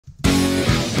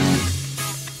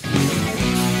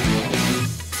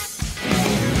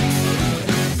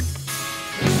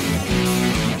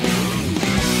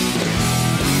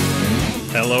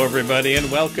Hello, everybody,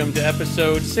 and welcome to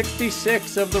episode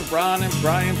 66 of the Ron and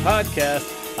Brian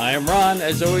podcast. I am Ron,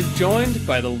 as always, joined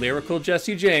by the lyrical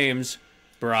Jesse James,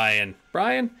 Brian.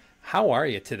 Brian, how are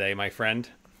you today, my friend?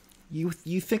 You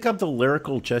think I'm the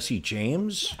lyrical Jesse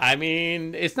James? I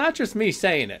mean, it's not just me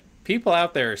saying it. People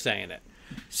out there are saying it.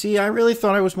 See, I really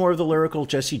thought I was more of the lyrical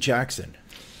Jesse Jackson.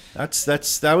 That's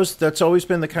always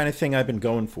been the kind of thing I've been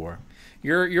going for.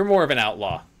 You're more of an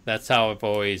outlaw. That's how I've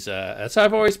always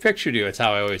pictured you. It's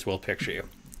how I always will picture you.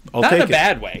 Not in a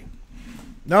bad way.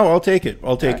 No, I'll take it.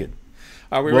 I'll take it.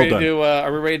 Are we ready to?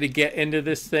 Are we ready to get into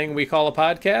this thing we call a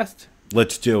podcast?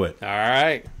 Let's do it. All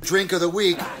right. Drink of the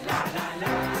week. Na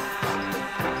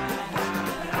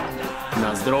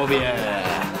zdrowie.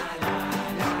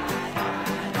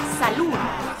 Salud.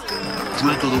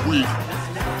 Drink of the week.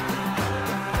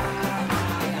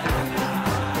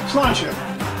 Plancha.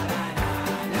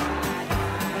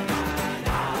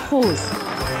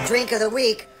 Prost. Drink of the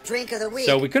week. Drink of the week.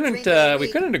 So we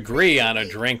couldn't agree on a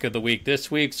drink of the week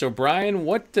this week. So Brian,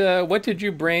 what did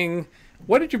you bring?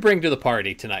 What did you bring to the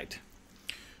party tonight?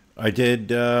 I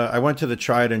did. I went to the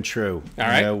tried and true. All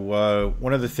right.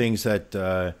 One of the things that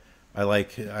I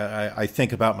like, I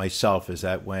think about myself is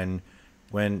that when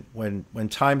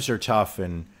times are tough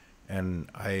and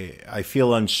I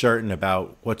feel uncertain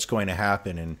about what's going to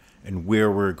happen and where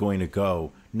we're going to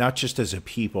go, not just as a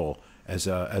people, as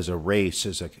a race,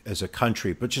 as a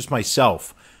country, but just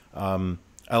myself. I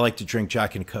like to drink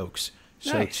Jack and Cokes.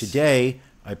 So Nice. Today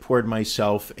I poured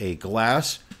myself a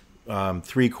glass,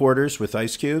 3/4 with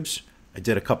ice cubes. I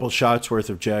did a couple shots worth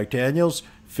of Jack Daniels,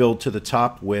 filled to the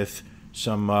top with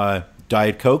some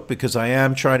Diet Coke because I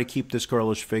am trying to keep this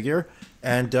girlish figure.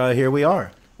 And here we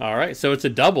are. All right. So it's a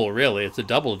double, really. It's a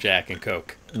double Jack and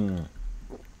Coke.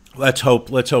 Let's hope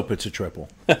it's a triple.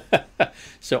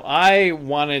 So I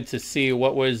wanted to see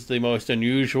what was the most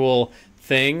unusual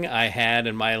thing I had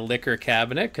in my liquor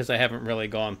cabinet because I haven't really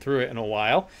gone through it in a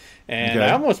while. And Okay.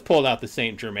 I almost pulled out the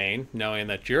St. Germain, knowing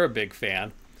that you're a big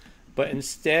fan. But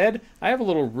instead, I have a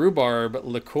little rhubarb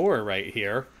liqueur right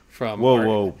here from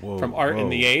Art in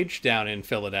the Age down in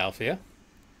Philadelphia.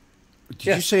 Did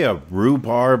Yes. you say a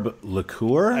rhubarb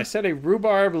liqueur? I said a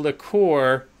rhubarb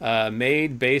liqueur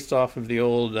made based off of the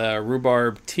old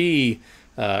rhubarb tea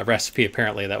recipe,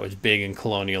 apparently, that was big in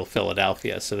colonial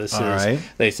Philadelphia. So this All is, right.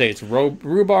 they say it's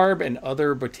rhubarb and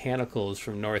other botanicals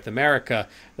from North America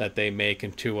that they make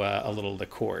into a little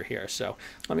liqueur here. So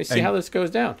let me see how this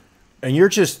goes down. And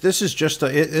this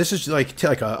is like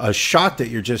a shot that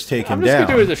you're just taking I'm just down. going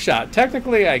to do it as a shot.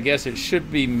 Technically, I guess it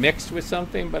should be mixed with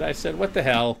something, but I said, what the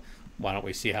hell? Why don't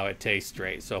we see how it tastes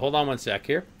straight? So hold on one sec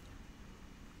here.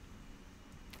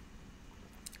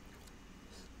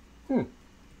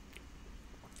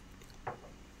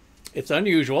 It's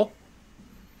unusual.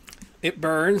 It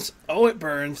burns. Oh, it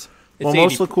burns. It's Well,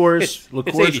 most 80 liqueurs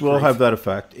it's 80 will proof. have that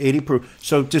effect. 80 proof.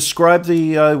 So describe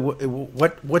the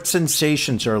what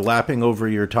sensations are lapping over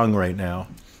your tongue right now?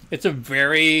 It's a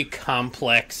very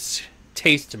complex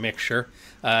taste mixture.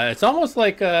 It's almost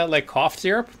like cough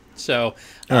syrup. So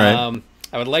All right.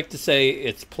 I would like to say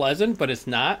it's pleasant, but it's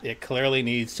not. It clearly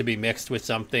needs to be mixed with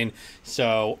something.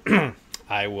 So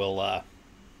I will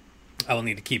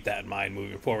need to keep that in mind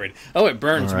moving forward. Oh, it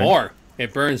burns All right. more.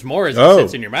 It burns more as it Oh.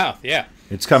 sits in your mouth. Yeah.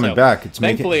 It's coming So, back. It's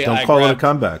thankfully, don't I call it a grabbed-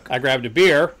 comeback. I grabbed a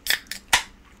beer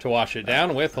to wash it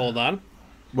down with. Hold on.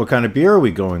 What kind of beer are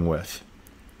we going with?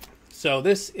 So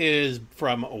this is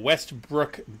from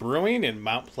Westbrook Brewing in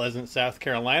Mount Pleasant, South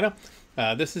Carolina.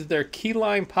 This is their key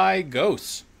lime pie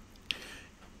ghost.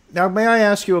 Now, may I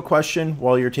ask you a question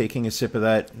while you're taking a sip of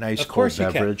that nice Of cold course you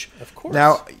can. beverage? Of course.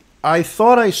 Now, I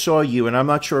thought I saw you, and I'm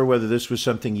not sure whether this was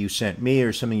something you sent me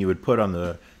or something you would put on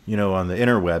the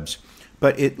interwebs,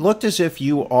 but it looked as if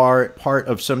you are part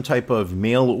of some type of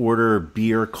mail order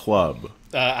beer club.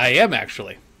 I am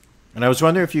actually. And I was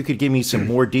wondering if you could give me some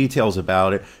more details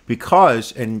about it,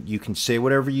 because, and you can say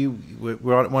whatever you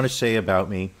want to say about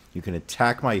me. You can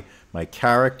attack my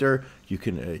character. You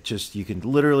can you can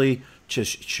literally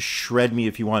just shred me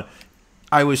if you want.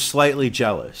 I was slightly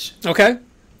jealous. Okay.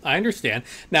 I understand.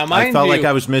 Now, mind I felt you, like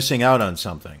I was missing out on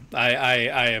something.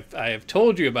 I have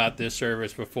told you about this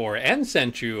service before and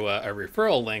sent you a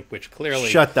referral link, which clearly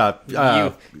Shut up.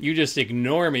 you just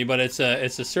ignore me. But it's a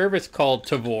service called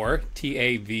Tavour,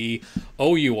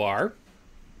 Tavour,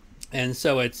 and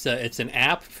so it's an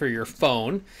app for your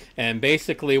phone. And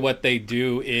basically, what they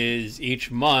do is each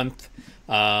month,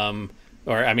 or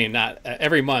I mean, not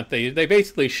every month, they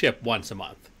basically ship once a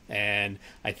month. And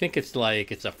I think it's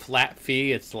a flat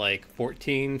fee. It's like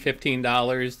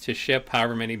 $15 to ship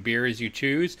however many beers you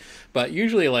choose. But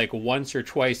usually like once or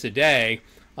twice a day,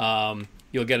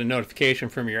 you'll get a notification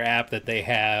from your app that they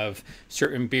have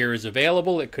certain beers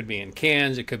available. It could be in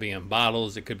cans, it could be in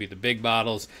bottles, it could be the big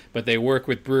bottles, but they work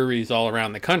with breweries all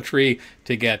around the country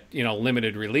to get,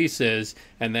 limited releases,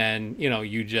 and then,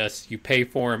 you pay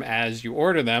for them as you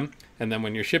order them, and then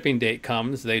when your shipping date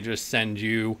comes, they just send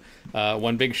you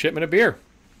one big shipment of beer.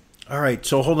 All right,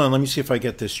 so hold on. Let me see if I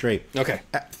get this straight. Okay.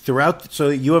 So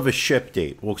you have a ship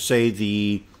date. We'll say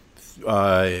the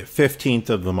 15th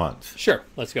of the month. Sure,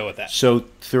 let's go with that. So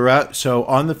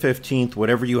on the 15th,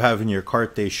 whatever you have in your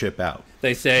cart, they ship out.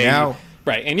 They say now,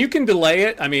 right, and you can delay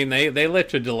it. I mean, they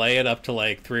let you delay it up to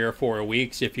like 3 or 4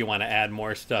 weeks if you want to add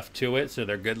more stuff to it. So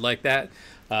they're good like that.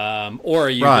 Or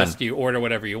you order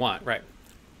whatever you want. Right.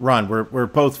 Ron, we're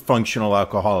both functional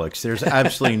alcoholics. There's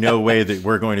absolutely no way that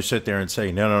we're going to sit there and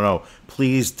say, no,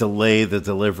 please delay the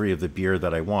delivery of the beer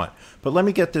that I want. But let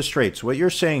me get this straight. So what you're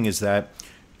saying is that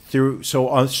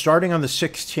starting on the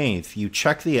 16th, you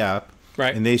check the app,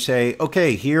 right, and they say,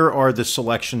 okay, here are the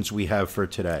selections we have for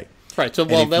today. Right. So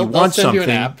they'll send you an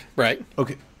app, right?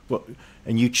 Okay. Well,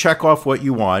 and you check off what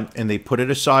you want, and they put it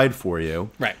aside for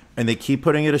you. Right. And they keep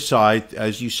putting it aside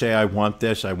as you say, I want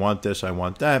this, I want this, I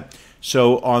want that.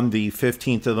 So on the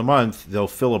 15th of the month, they'll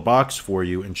fill a box for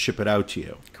you and ship it out to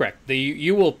you. Correct.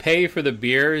 You will pay for the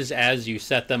beers as you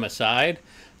set them aside.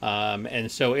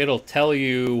 And so it'll tell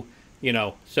you,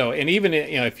 and even,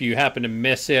 if you happen to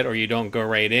miss it or you don't go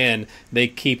right in, they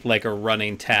keep like a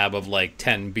running tab of like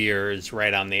 10 beers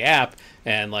right on the app.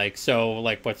 And what's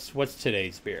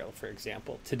today's beer, for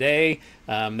example? Today,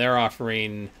 they're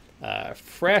offering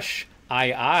fresh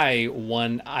IPA,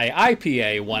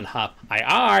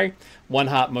 one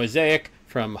hop mosaic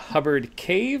from Hubbard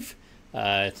Cave.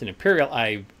 It's an Imperial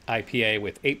IPA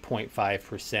with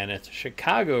 8.5%. It's a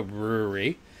Chicago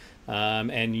brewery,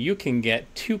 and you can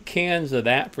get 2 cans of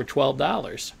that for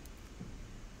 $12.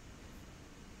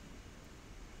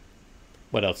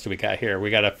 What else do we got here? We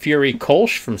got a Fury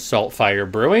Kolsch from Saltfire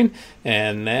Brewing,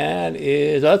 and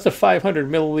that's a 500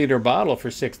 milliliter bottle for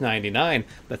 $6.99.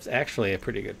 That's actually a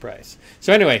pretty good price.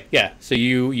 So anyway, yeah. So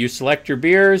you select your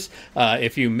beers.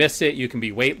 If you miss it, you can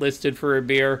be waitlisted for a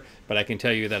beer. But I can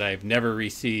tell you that I've never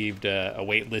received a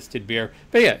waitlisted beer.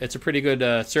 But yeah, it's a pretty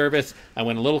good service. I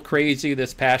went a little crazy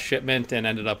this past shipment and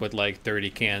ended up with like 30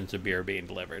 cans of beer being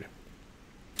delivered.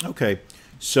 Okay.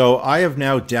 So I have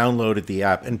now downloaded the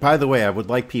app. And by the way, I would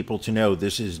like people to know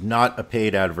this is not a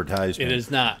paid advertisement. It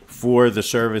is not. For the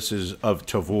services of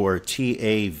Tavour,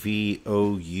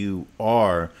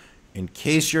 Tavour. In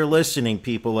case you're listening,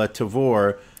 people at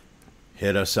Tavour,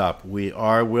 hit us up. We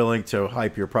are willing to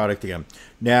hype your product again.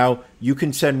 Now, you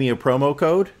can send me a promo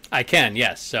code? I can,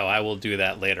 yes. So I will do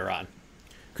that later on.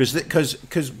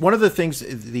 Because one of the things,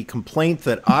 the complaint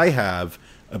that I have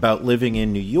about living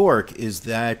in New York is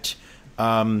that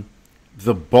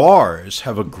the bars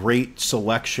have a great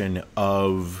selection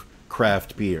of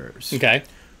craft beers. Okay.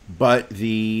 But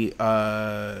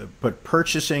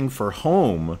purchasing for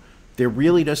home, there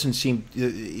really doesn't seem.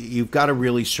 You've got to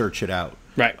really search it out.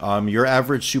 Right. Your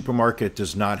average supermarket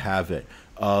does not have it.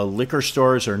 Liquor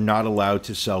stores are not allowed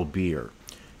to sell beer.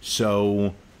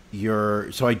 So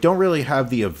I don't really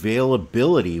have the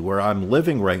availability where I'm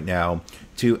living right now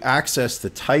to access the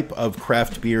type of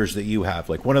craft beers that you have.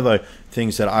 Like one of the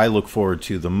things that I look forward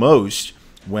to the most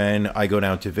when I go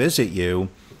down to visit you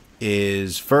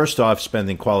is first off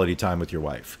spending quality time with your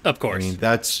wife. Of course. I mean,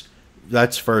 that's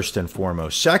first and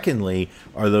foremost. Secondly,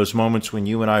 are those moments when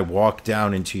you and I walk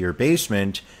down into your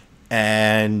basement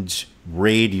and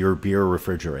raid your beer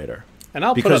refrigerator. And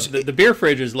I'll put up the beer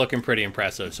fridge is looking pretty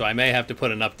impressive, so I may have to put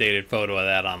an updated photo of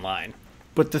that online.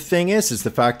 But the thing is the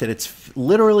fact that it's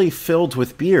literally filled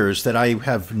with beers that I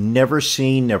have never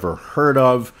seen, never heard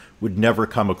of, would never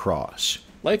come across.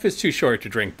 Life is too short to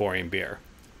drink boring beer.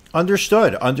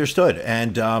 Understood.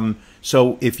 And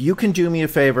so if you can do me a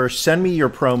favor, send me your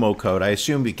promo code. I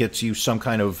assume it gets you some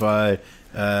kind of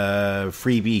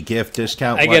freebie gift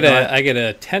discount. I get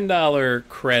a $10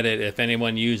 credit if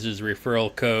anyone uses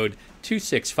referral code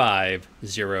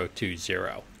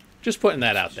 265020. Just putting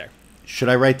that out there. Should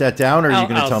I write that down, or are you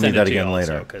going to tell me that again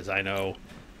later? Because I know,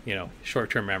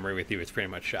 short-term memory with you is pretty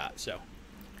much shot. So.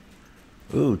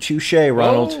 Ooh, touche,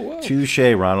 Ronald. Whoa. Touche,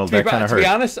 Ronald. That kind of hurt. To be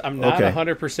honest, I'm not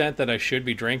 100% that I should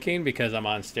be drinking because I'm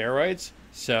on steroids.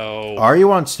 So. Are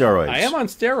you on steroids? I am on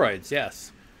steroids,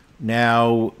 yes.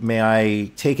 Now, may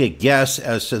I take a guess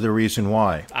as to the reason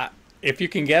why? If you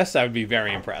can guess, I would be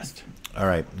very impressed. All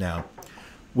right. Now,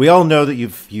 we all know that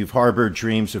you've harbored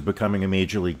dreams of becoming a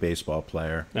Major League Baseball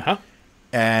player. Uh-huh.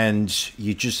 And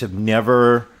you just have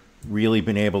never really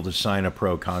been able to sign a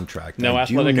pro contract. No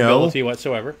athletic ability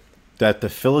whatsoever. that the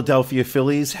Philadelphia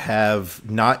Phillies have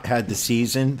not had the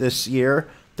season this year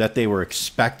that they were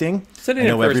expecting. Sitting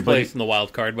in first place in the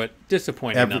wild card, but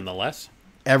disappointing nonetheless.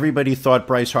 Everybody thought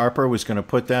Bryce Harper was going to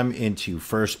put them into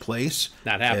first place.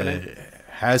 Not happening.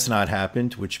 Has not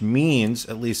happened, which means,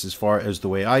 at least as far as the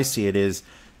way I see it, is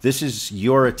this is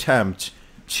your attempt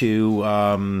to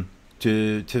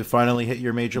finally hit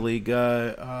your Major League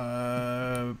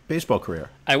baseball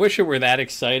career. I wish it were that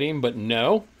exciting, but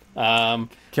no. Do I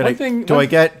get a second? Do I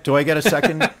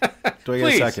get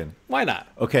Please, a second? Why not?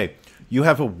 Okay. You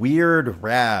have a weird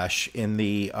rash in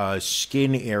the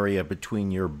skin area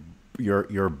between your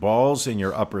balls and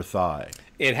your upper thigh.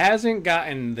 It hasn't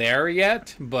gotten there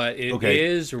yet, but it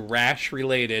is rash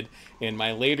related. In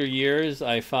my later years,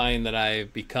 I find that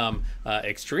I've become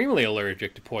extremely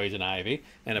allergic to poison ivy,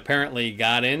 and apparently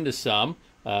got into some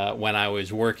when I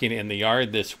was working in the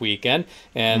yard this weekend.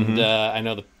 And I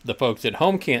know the folks at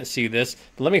home can't see this,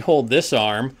 but let me hold this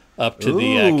arm up to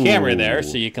the camera there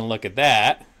so you can look at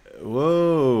that.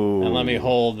 Whoa. And let me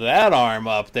hold that arm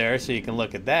up there so you can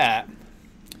look at that.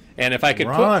 And if I could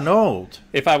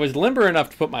if I was limber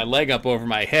enough to put my leg up over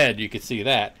my head, you could see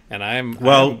that. And I'm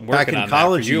working on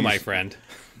college, that for you, my friend.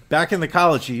 Back in the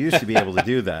college, you used to be able to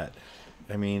do that.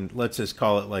 I mean, let's just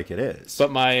call it like it is.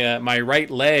 But my right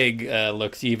leg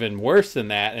looks even worse than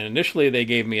that. And initially, they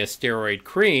gave me a steroid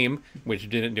cream, which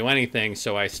didn't do anything.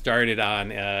 So I started on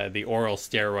the oral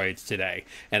steroids today,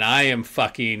 and I am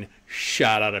fucking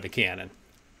shot out of a cannon.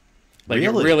 Like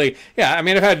really, yeah. I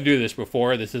mean, I've had to do this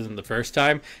before. This isn't the first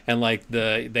time, and like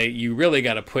you really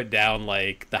got to put down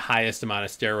like the highest amount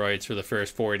of steroids for the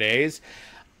first 4 days.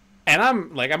 And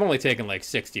I'm only taking like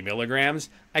 60 milligrams.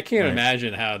 I can't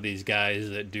imagine how these guys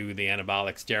that do the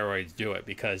anabolic steroids do it,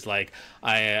 because like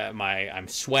I'm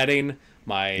sweating.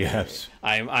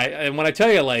 And when I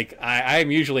tell you, like,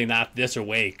 I'm usually not this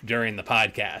awake during the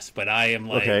podcast, but I am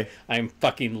like, I'm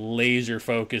fucking laser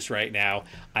focused right now.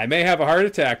 I may have a heart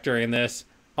attack during this.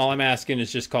 All I'm asking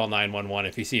is just call 911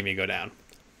 if you see me go down.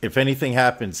 If anything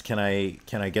happens, can I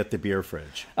get the beer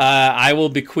fridge? I will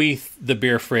bequeath the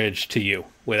beer fridge to you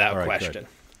without question. Good.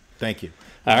 Thank you.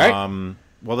 All right.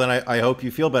 Well, then I hope you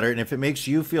feel better. And if it makes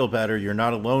you feel better, you're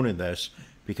not alone in this,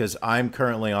 because I'm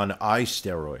currently on eye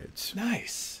steroids.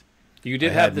 Nice. You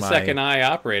did have the second eye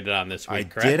operated on this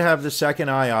week, correct? I did have the second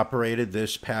eye operated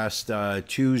this past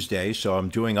Tuesday, so I'm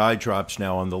doing eye drops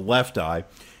now on the left eye.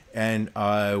 And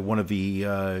one of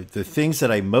the things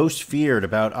that I most feared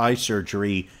about eye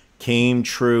surgery came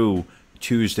true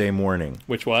Tuesday morning.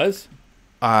 Which was?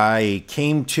 I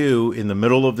came to in the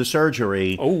middle of the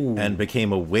surgery and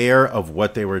became aware of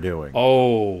what they were doing.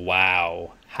 Oh,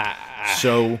 wow.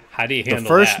 So how do you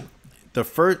handle that? The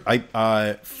first,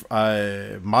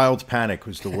 mild panic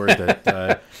was the word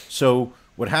that. So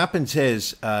what happens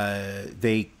is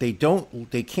they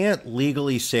can't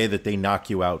legally say that they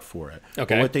knock you out for it.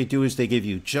 Okay. But what they do is they give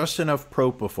you just enough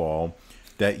propofol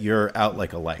that you're out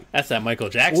like a light. That's that Michael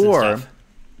Jackson stuff.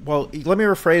 Well, let me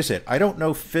rephrase it. I don't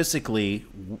know physically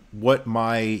what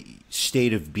my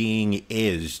state of being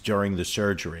is during the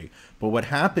surgery. But what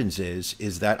happens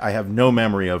is that I have no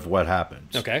memory of what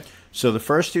happens. Okay. So the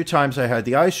first 2 times I had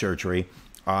the eye surgery,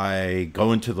 I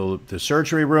go into the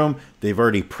surgery room. They've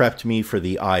already prepped me for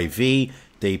the IV.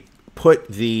 They put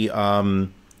the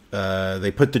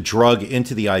drug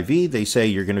into the IV. They say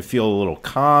you're going to feel a little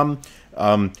calm.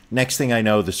 Next thing I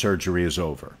know, the surgery is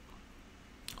over.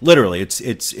 Literally,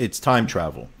 it's time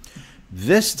travel.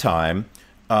 This time,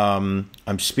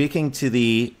 I'm speaking to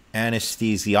the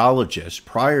anesthesiologist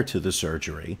prior to the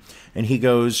surgery, and he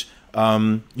goes,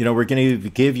 we're going to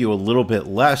give you a little bit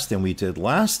less than we did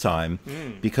last time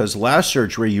because last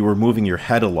surgery you were moving your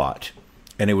head a lot,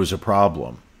 and it was a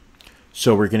problem.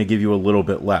 So we're going to give you a little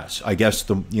bit less. I guess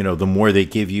the more they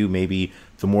give you, maybe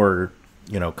the more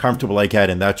comfortable I get,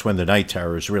 and that's when the night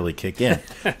terrors really kick in.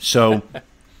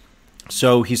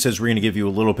 So he says, we're going to give you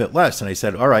a little bit less. And I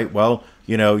said, all right, well,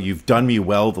 you've done me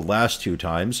well the last 2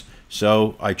 times,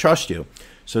 so I trust you.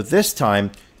 So this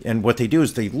time, and what they do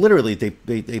is they literally,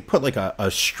 they put like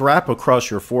a strap across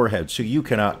your forehead so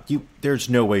there's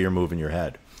no way you're moving your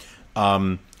head.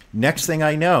 Next thing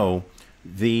I know,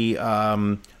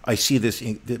 I see this,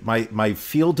 my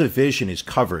field of vision is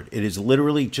covered. It is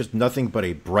literally just nothing but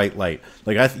a bright light.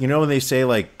 Like, when they say,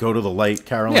 like, go to the light,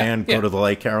 Carol Ann, go to the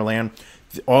light, Carol Ann.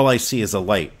 All I see is a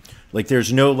light. Like,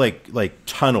 there's no like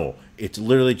tunnel. It's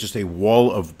literally just a wall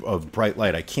of bright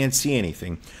light. I can't see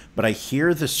anything, but I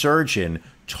hear the surgeon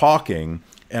talking,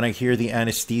 and I hear the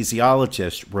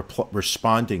anesthesiologist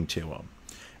responding to him.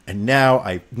 And now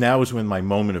is when my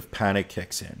moment of panic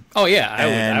kicks in. Oh yeah,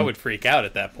 I would freak out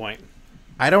at that point.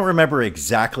 I don't remember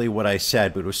exactly what I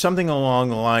said, but it was something along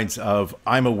the lines of,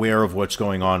 I'm aware of what's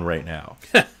going on right now.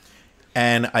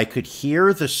 And I could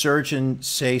hear the surgeon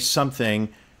say something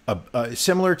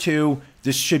similar to,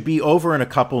 this should be over in a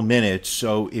couple minutes,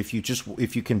 so if you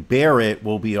can bear it,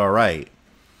 we'll be all right.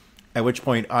 At which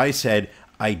point I said,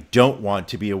 I don't want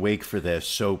to be awake for this,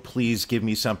 so please give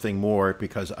me something more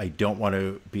because I don't want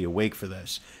to be awake for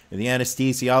this. And the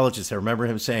anesthesiologist, I remember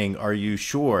him saying, are you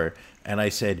sure? And I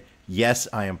said, yes,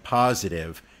 I am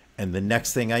positive. And the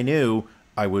next thing I knew,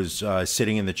 I was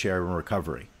sitting in the chair in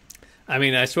recovery. I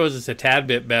mean, I suppose it's a tad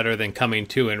bit better than coming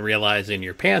to and realizing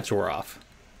your pants were off.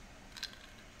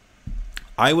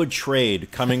 I would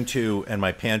trade coming to and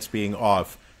my pants being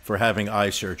off for having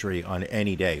eye surgery on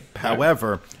any day.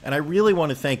 However, and I really want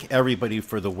to thank everybody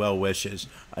for the well wishes.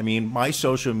 I mean, my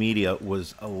social media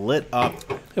was lit up.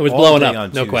 It was blowing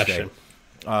up, no question.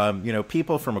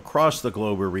 People from across the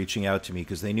globe were reaching out to me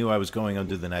because they knew I was going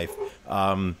under the knife.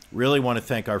 Really want to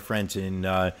thank our friends in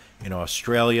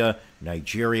Australia,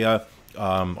 Nigeria,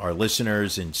 our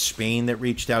listeners in Spain that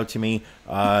reached out to me.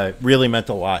 Really meant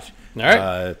a lot. All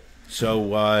right.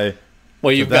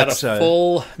 Well, you've got a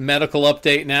full medical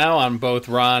update now on both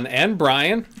Ron and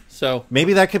Brian. So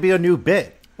maybe that could be a new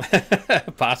bit.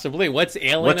 Possibly. What's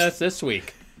ailing us this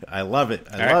week? I love it.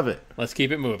 I love it. Let's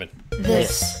keep it moving.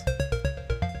 This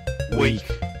Week.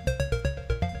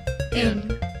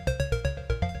 in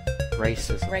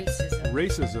Racism.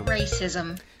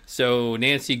 So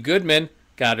Nancy Goodman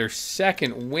got her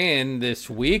second win this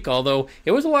week, although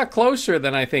it was a lot closer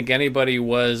than I think anybody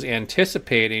was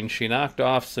anticipating. She knocked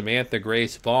off Samantha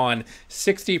Grace Vaughn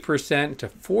 60% to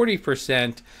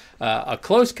 40%, a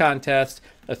close contest,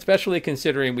 especially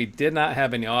considering we did not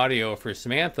have any audio for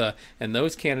Samantha, and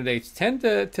those candidates tend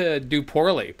to do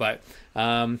poorly. But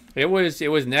it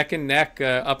was neck and neck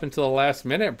up until the last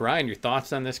minute. Brian, your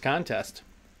thoughts on this contest?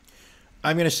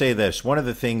 I'm going to say this. One of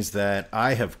the things that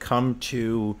I have come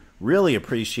to really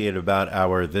appreciate about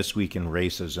our This Week in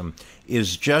Racism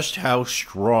is just how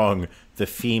strong the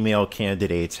female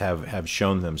candidates have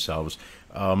shown themselves.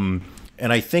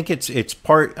 And I think it's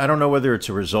part, I don't know whether it's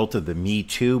a result of the Me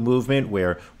Too movement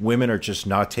where women are just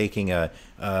not taking a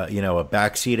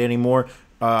backseat anymore.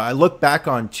 I look back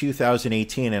on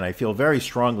 2018 and I feel very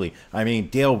strongly. I mean,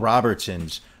 Dale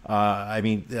Robertson's.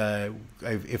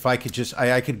 If I could just,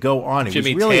 I could go on. It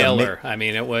Jimmy was really Taylor. I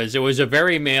mean, it was a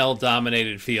very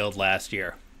male-dominated field last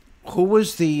year. Who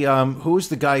was the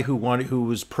guy who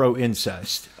was pro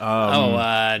incest?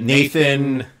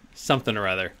 Nathan something or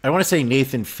other. I want to say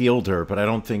Nathan Fielder, but I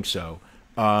don't think so.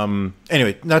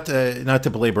 Anyway, not to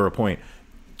belabor a point.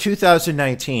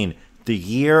 2019. The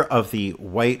year of the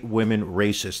white women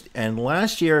racist. And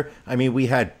last year, I mean, we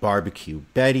had Barbecue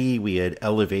Betty, we had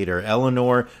Elevator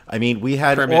Eleanor. I mean, we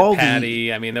had Kermit all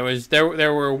Patty. I mean,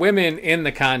 there were women in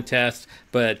the contest,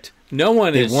 but no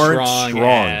one is strong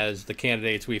as the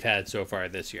candidates we've had so far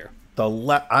this year.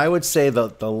 I would say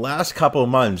the last couple of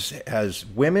months has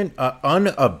women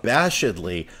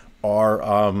unabashedly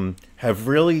have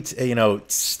really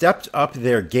stepped up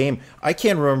their game. I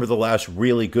can't remember the last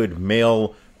really good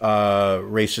male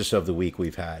racist of the week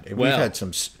we've had. And we've had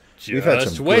some.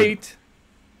 Wait.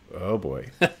 Good, oh boy.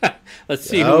 Let's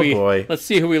see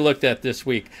who we looked at this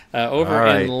week. Over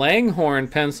in Langhorne,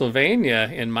 Pennsylvania,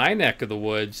 in my neck of the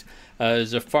woods,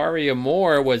 Zafaria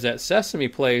Moore was at Sesame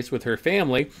Place with her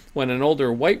family when an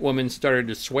older white woman started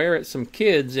to swear at some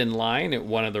kids in line at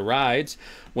one of the rides.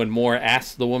 When Moore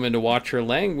asked the woman to watch her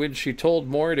language, she told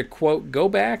Moore to, quote, "Go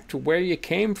back to where you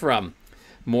came from."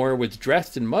 Moore was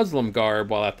dressed in Muslim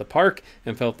garb while at the park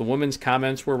and felt the woman's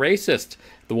comments were racist.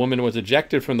 The woman was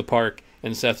ejected from the park,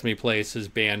 and Sesame Place has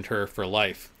banned her for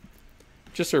life.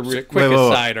 Just a quick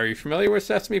aside, are you familiar with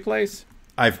Sesame Place?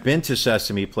 I've been to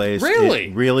Sesame Place. Really?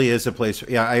 It really is a place.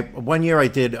 Yeah, one year I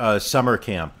did summer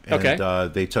camp,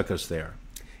 and they took us there.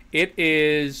 It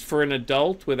is, for an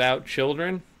adult without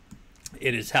children,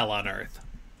 it is hell on earth,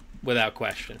 without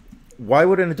question. Why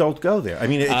would an adult go there? I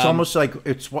mean, it's almost like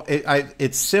it's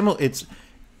similar.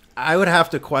 I would have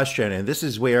to question, and this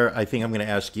is where I think I'm going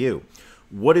to ask you: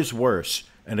 what is worse,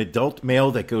 an adult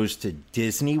male that goes to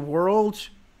Disney World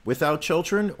without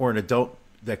children, or an adult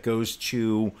that goes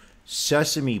to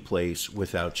Sesame Place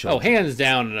without children? Oh, hands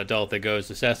down, an adult that goes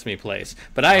to Sesame Place.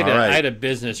 But I had a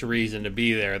business reason to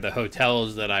be there. The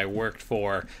hotels that I worked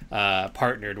for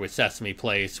partnered with Sesame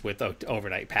Place with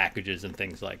overnight packages and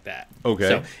things like that. Okay.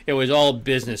 So it was all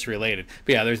business related.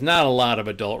 But yeah, there's not a lot of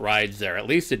adult rides there. At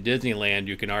least at Disneyland,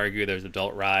 you can argue there's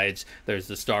adult rides. There's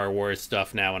the Star Wars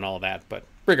stuff now and all that. But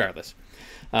regardless.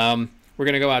 We're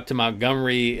going to go out to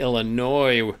Montgomery,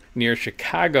 Illinois, near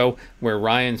Chicago, where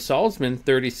Ryan Salzman,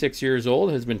 36 years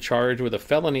old, has been charged with a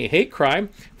felony hate crime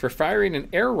for firing an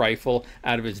air rifle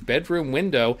out of his bedroom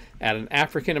window at an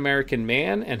African-American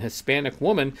man and Hispanic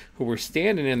woman who were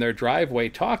standing in their driveway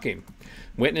talking.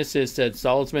 Witnesses said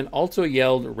Salzman also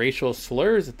yelled racial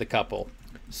slurs at the couple.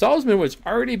 Salzman was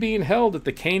already being held at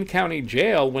the Kane County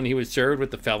Jail when he was served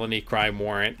with the felony crime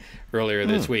warrant earlier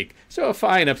this week. So a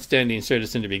fine, upstanding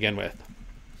citizen to begin with.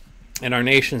 In our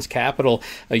nation's capital,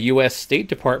 a U.S. State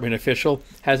Department official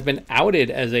has been outed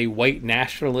as a white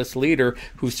nationalist leader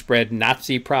who spread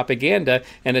Nazi propaganda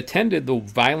and attended the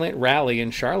violent rally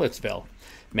in Charlottesville.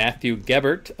 Matthew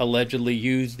Gebert allegedly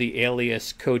used the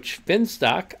alias Coach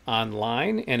Finstock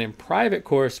online and in private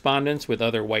correspondence with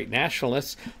other white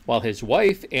nationalists, while his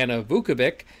wife, Anna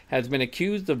Vukovic, has been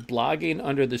accused of blogging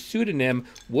under the pseudonym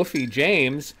Woofy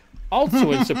James,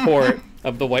 also in support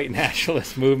of the white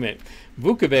nationalist movement.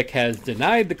 Vukovic has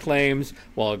denied the claims,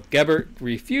 while Gebert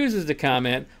refuses to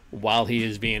comment while he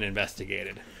is being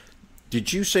investigated.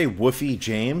 Did you say Woofy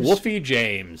James? Woofy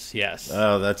James, yes.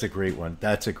 Oh, that's a great one.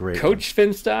 That's a great Coach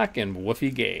Finstock and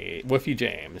Woofy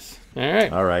James. All right.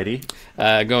 All righty.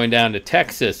 Going down to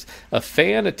Texas, a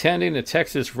fan attending a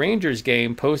Texas Rangers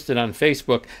game posted on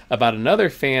Facebook about another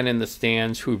fan in the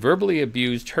stands who verbally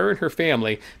abused her and her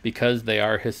family because they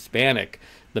are Hispanic.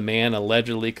 The man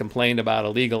allegedly complained about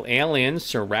illegal aliens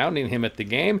surrounding him at the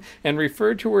game and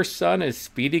referred to her son as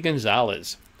Speedy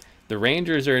Gonzalez. The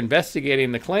Rangers are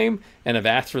investigating the claim and have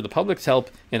asked for the public's help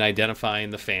in identifying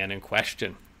the fan in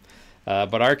question.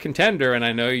 But our contender, and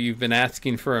I know you've been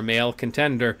asking for a male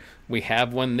contender, we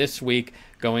have one this week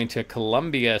going to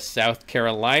Columbia, South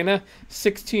Carolina.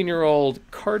 16-year-old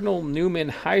Cardinal Newman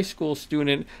High School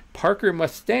student Parker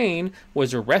Mustaine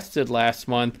was arrested last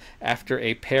month after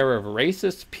a pair of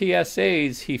racist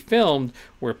PSAs he filmed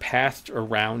were passed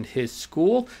around his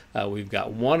school. We've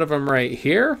got one of them right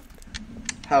here.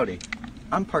 Howdy,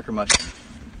 I'm Parker Mustaine,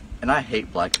 and I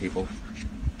hate black people.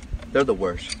 They're the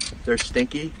worst. They're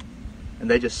stinky,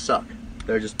 and they just suck.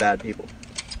 They're just bad people.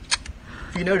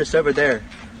 If you notice over there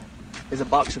is a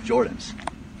box of Jordans.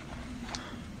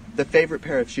 The favorite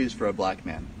pair of shoes for a black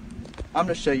man. I'm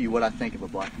going to show you what I think of a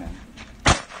black man.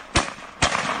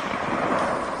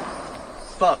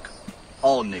 Fuck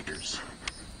all niggers.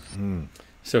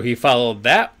 So he followed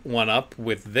that one up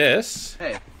with this.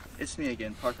 Hey, it's me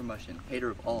again, Parker Mustaine,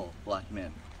 hater of all black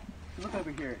men. Look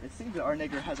over here. It seems that our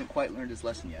nigger hasn't quite learned his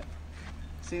lesson yet.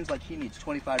 Seems like he needs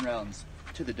 25 rounds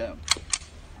to the dome.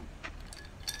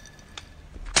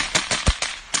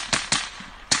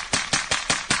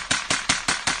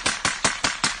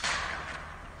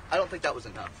 I don't think that was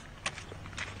enough.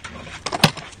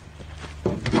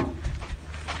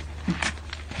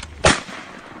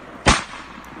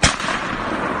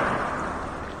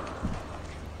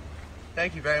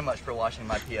 Thank you very much for watching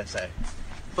my PSA.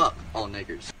 Fuck all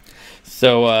niggers.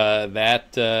 So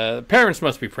parents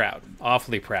must be proud,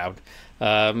 awfully proud.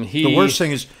 The worst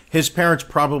thing is his parents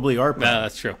probably are proud. No,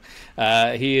 that's true.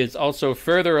 He is also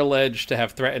further alleged to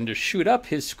have threatened to shoot up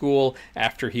his school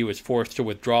after he was forced to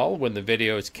withdraw when the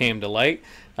videos came to light.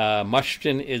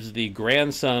 Mushton is the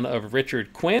grandson of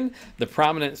Richard Quinn, the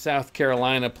prominent South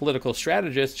Carolina political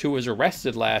strategist who was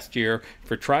arrested last year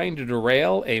for trying to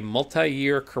derail a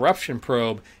multi-year corruption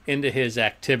probe into his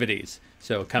activities.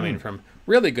 So coming from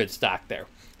really good stock there.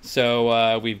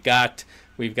 So we've got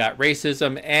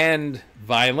racism and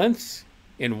violence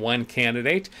in one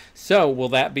candidate. So will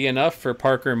that be enough for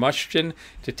Parker Mushton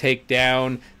to take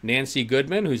down Nancy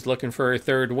Goodman, who's looking for her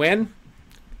third win?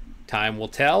 Time will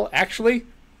tell. Actually,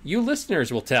 you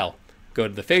listeners will tell. Go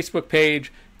to the Facebook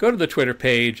page, go to the Twitter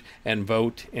page, and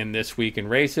vote in This Week in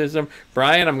Racism.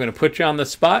 Brian, I'm going to put you on the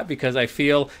spot because I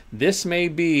feel this may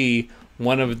be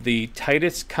one of the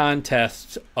tightest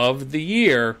contests of the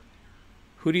year.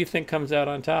 Who do you think comes out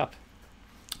on top?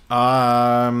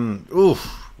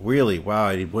 Really? Wow,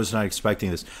 I was not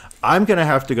expecting this. I'm going to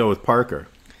have to go with Parker.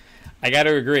 I got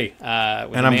to agree.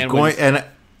 I'm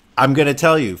going to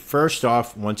tell you, first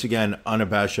off, once again,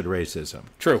 unabashed racism.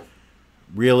 True.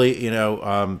 Really,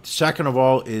 second of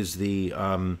all is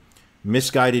the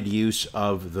misguided use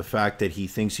of the fact that he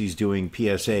thinks he's doing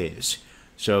PSAs.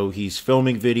 So he's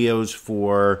filming videos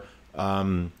for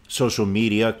social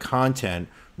media content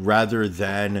rather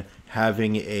than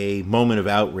having a moment of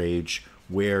outrage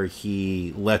where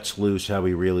he lets loose how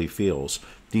he really feels.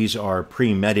 These are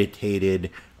premeditated,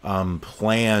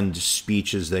 planned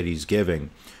speeches that he's giving.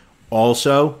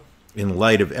 Also, in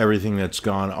light of everything that's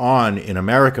gone on in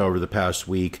America over the past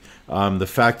week, the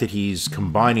fact that he's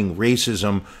combining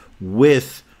racism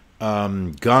with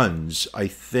guns, I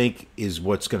think, is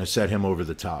what's going to set him over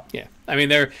the top. Yeah. I mean,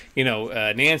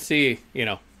 Nancy,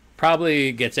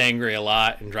 probably gets angry a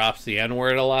lot and drops the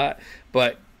N-word a lot.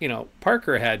 But,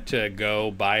 Parker had to go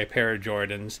buy a pair of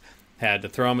Jordans, had to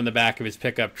throw them in the back of his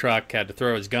pickup truck, had to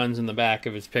throw his guns in the back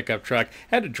of his pickup truck,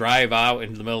 had to drive out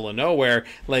into the middle of nowhere.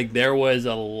 Like, there was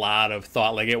a lot of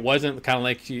thought. Like, it wasn't kind of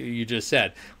like you just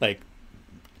said. Like,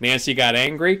 Nancy got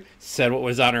angry, said what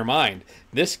was on her mind.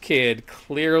 This kid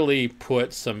clearly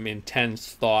put some intense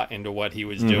thought into what he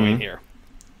was doing here.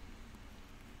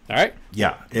 All right?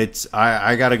 Yeah,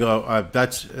 I got to go.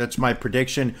 That's my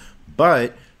prediction.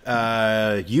 But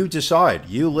you decide,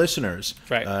 you listeners.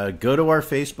 Right. Go to our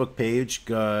Facebook page.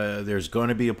 There's going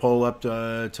to be a poll up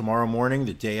tomorrow morning,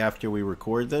 the day after we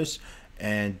record this.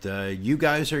 And you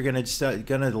guys are going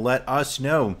to let us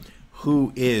know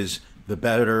who is the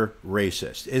better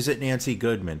racist. Is it Nancy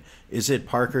Goodman? Is it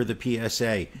Parker the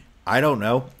PSA? I don't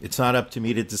know. It's not up to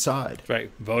me to decide.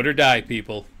 Right. Vote or die,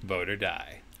 people. Vote or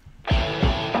die.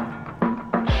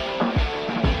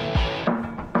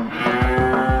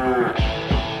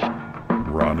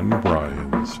 Ron and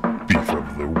Brian's Beef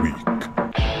of the Week.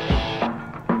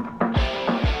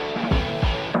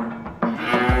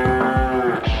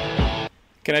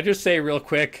 Can I just say real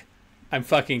quick, I'm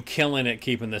fucking killing it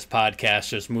keeping this podcast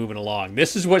just moving along.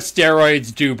 This is what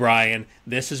steroids do, Brian.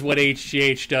 This is what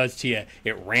HGH does to you.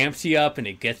 It ramps you up and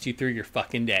it gets you through your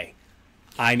fucking day.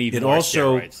 I need more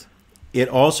steroids. It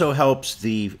also helps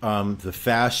the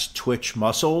fast twitch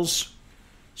muscles.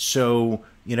 So,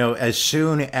 as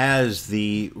soon as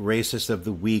the racist of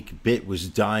the week bit was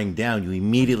dying down, you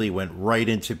immediately went right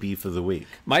into beef of the week.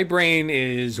 My brain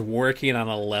is working on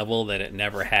a level that it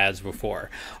never has before.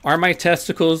 Are my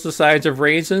testicles the size of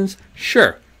raisins?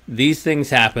 Sure. These things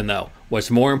happen, though.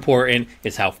 What's more important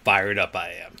is how fired up I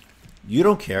am. You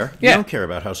don't care. Yeah. You don't care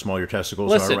about how small your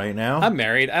testicles are right now. I'm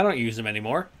married. I don't use them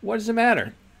anymore. What does it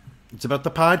matter? It's about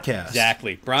the podcast.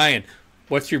 Exactly. Brian,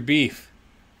 what's your beef?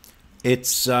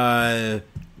 It's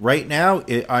right now.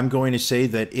 I'm going to say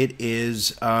that it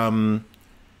is.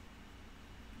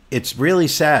 It's really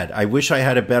sad. I wish I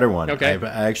had a better one. Okay.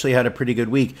 I actually had a pretty good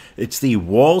week. It's the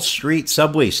Wall Street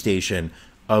subway station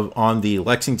on the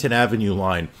Lexington Avenue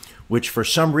line, which for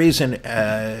some reason,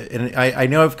 and I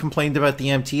know I've complained about the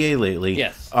MTA lately.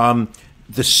 Yes.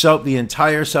 The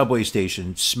entire subway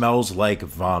station smells like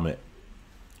vomit,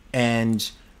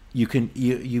 and you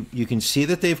can see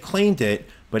that they've cleaned it.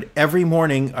 But every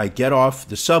morning I get off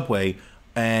the subway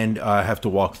and I have to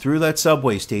walk through that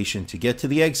subway station to get to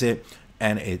the exit,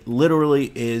 and it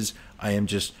literally is. I am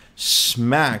just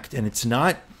smacked, and it's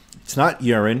not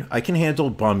urine. I can handle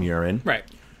bum urine. Right.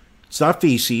 It's not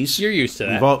feces. You're used to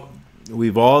that.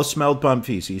 We've all smelled bum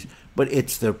feces, but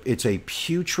it's a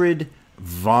putrid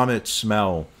vomit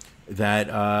smell that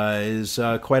is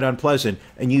quite unpleasant,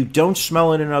 and you don't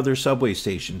smell it in other subway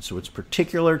stations, so it's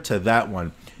particular to that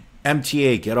one.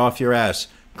 MTA, get off your ass.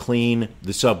 Clean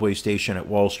the subway station at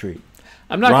Wall Street.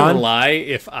 I'm not going to lie.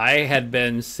 If I had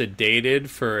been sedated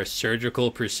for a surgical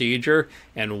procedure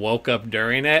and woke up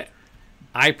during it,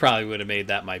 I probably would have made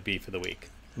that my beef of the week.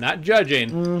 Not judging.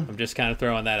 I'm just kind of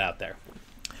throwing that out there.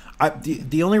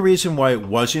 The only reason why it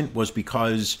wasn't was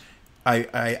because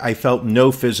I felt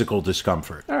no physical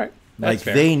discomfort. All right. That's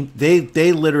fair.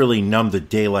 They literally numb the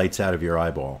daylights out of your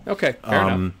eyeball. Okay. Fair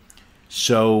enough.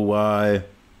 So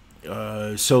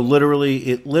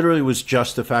it literally was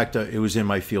just the fact that it was in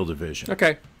my field of vision.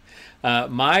 Okay.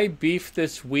 My beef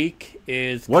this week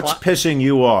is... What's pissing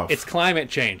you off? It's climate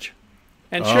change.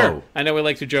 And sure, I know we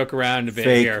like to joke around a bit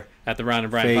here at the Ron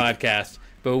and Brian podcast,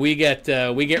 but we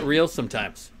get real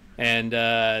sometimes. And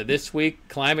this week,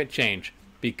 climate change,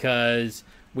 because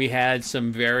we had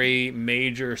some very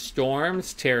major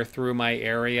storms tear through my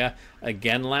area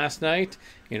again last night.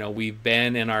 We've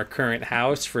been in our current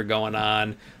house for going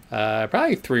on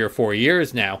probably 3 or 4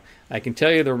 years now. I can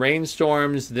tell you the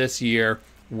rainstorms this year,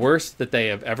 worst that they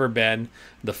have ever been.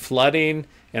 The flooding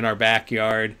in our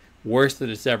backyard, worst that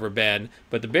it's ever been.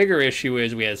 But the bigger issue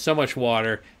is we had so much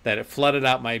water that it flooded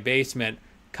out my basement,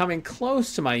 coming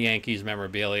close to my Yankees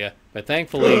memorabilia, but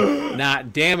thankfully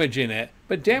not damaging it,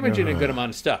 but damaging a good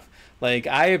amount of stuff. Like,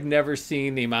 I have never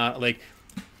seen the amount, like,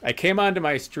 I came onto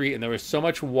my street and there was so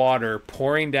much water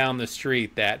pouring down the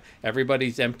street that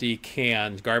everybody's empty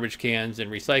cans, garbage cans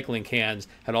and recycling cans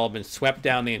had all been swept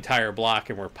down the entire block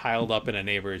and were piled up in a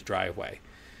neighbor's driveway.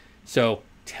 So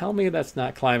tell me that's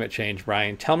not climate change,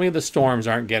 Brian. Tell me the storms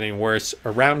aren't getting worse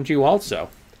around you also.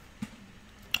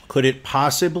 Could it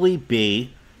possibly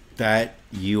be that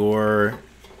you're...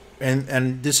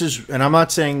 And this is... And I'm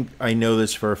not saying I know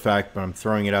this for a fact, but I'm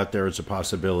throwing it out there as a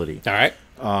possibility. All right.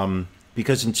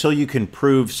 because until you can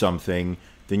prove something,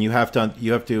 then you have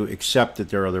to accept that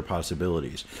there are other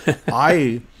possibilities.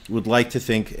 I would like to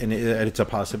think, and it's a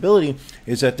possibility,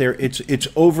 is that it's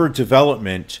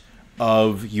overdevelopment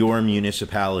of your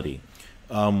municipality.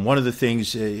 One of the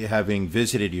things, having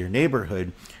visited your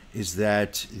neighborhood, is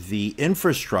that the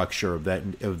infrastructure of that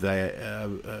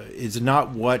is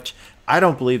not what I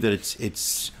don't believe that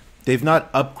it's they've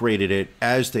not upgraded it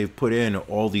as they've put in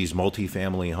all these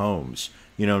multifamily homes.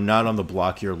 Not on the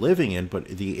block you're living in, but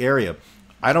the area.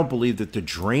 I don't believe that the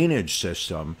drainage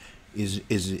system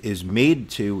is made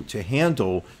to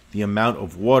handle the amount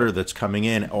of water that's coming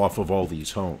in off of all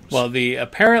these homes. Well,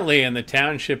 apparently, and the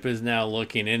township is now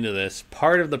looking into this,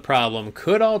 part of the problem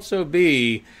could also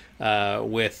be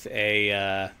with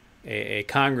a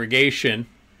congregation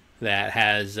that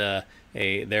has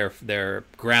their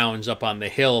grounds up on the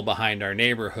hill behind our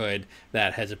neighborhood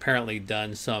that has apparently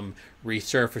done some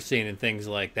resurfacing and things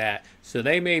like that. So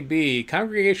they may be,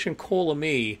 Congregation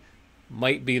Colamy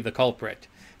might be the culprit.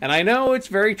 And I know it's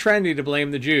very trendy to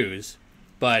blame the Jews,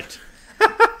 but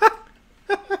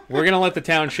we're going to let the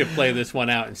township play this one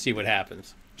out and see what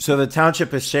happens. So the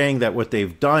township is saying that what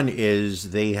they've done is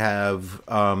they've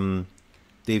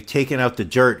taken out the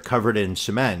dirt covered in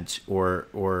cement or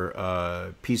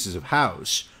pieces of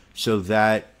house so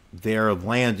that their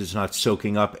land is not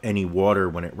soaking up any water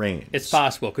when it rains. It's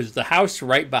possible, because the house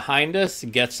right behind us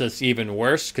gets us even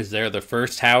worse, because they're the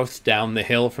first house down the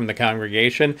hill from the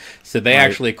congregation. So they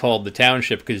actually called the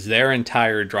township because their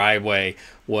entire driveway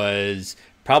was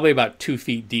probably about 2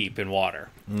 feet deep in water.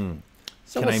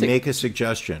 So Can I make a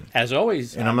suggestion? As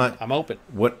always, and I'm open.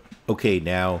 Okay,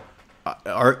 now,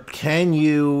 can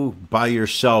you by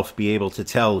yourself be able to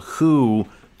tell who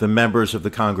the members of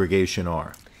the congregation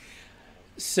are?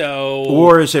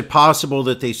 Or is it possible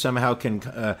that they somehow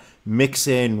can mix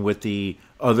in with the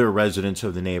other residents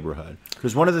of the neighborhood?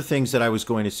 Because one of the things that I was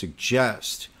going to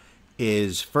suggest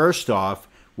is, first off,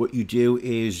 what you do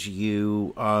is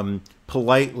you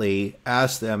politely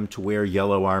ask them to wear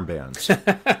yellow armbands.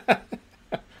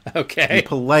 Okay. You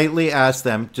politely ask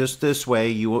them, just this way,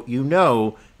 you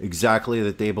know exactly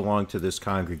that they belong to this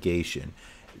congregation.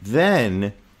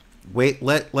 Then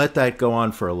let that go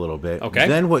on for a little bit. Okay.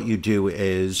 Then what you do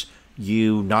is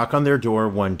you knock on their door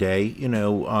one day, in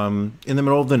the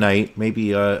middle of the night,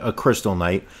 maybe a crystal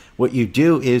night. What you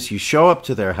do is you show up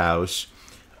to their house,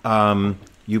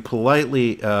 you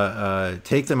politely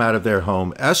take them out of their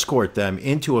home, escort them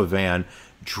into a van,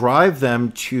 drive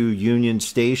them to Union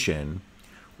Station,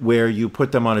 where you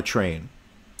put them on a train.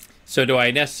 So do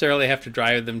I necessarily have to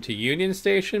drive them to Union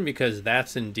Station? Because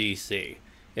that's in D.C.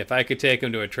 If I could take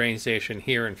them to a train station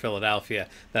here in Philadelphia,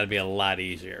 that'd be a lot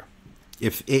easier.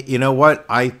 You know what?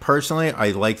 I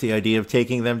like the idea of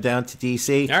taking them down to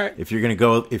D.C. All right. If you're going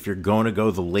to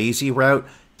go the lazy route,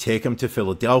 take them to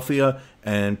Philadelphia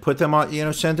and put them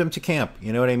on. Send them to camp.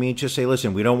 You know what I mean? Just say,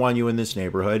 listen, we don't want you in this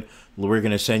neighborhood. We're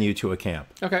going to send you to a camp.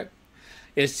 Okay.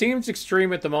 It seems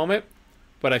extreme at the moment,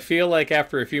 but I feel like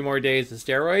after a few more days of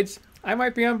steroids, I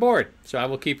might be on board. So I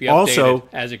will keep you updated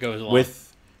as it goes along.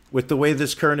 With the way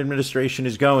this current administration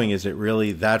is going, is it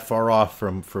really that far off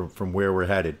from where we're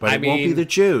headed? But it won't be the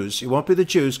Jews. It won't be the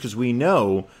Jews, because we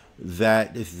know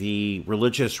that the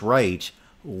religious right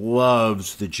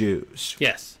loves the Jews.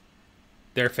 Yes.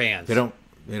 They're fans.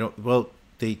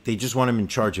 They just want them in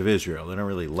charge of Israel. They don't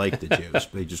really like the Jews.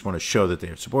 They just want to show that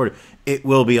they're supported. It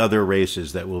will be other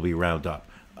races that will be round up.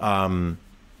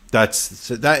 It's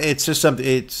just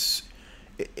something.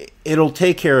 It'll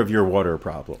take care of your water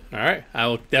problem. All right. I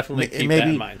will definitely keep that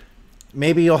in mind.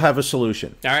 Maybe you'll have a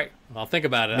solution. All right. I'll think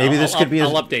about it. Maybe I'll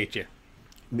update you.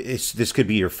 This could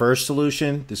be your first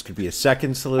solution. This could be a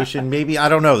second solution. Maybe, I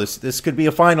don't know. This could be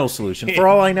a final solution. For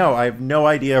all I know, I have no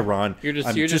idea, Ron. You're just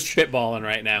spitballing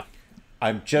right now.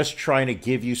 I'm just trying to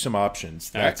give you some options.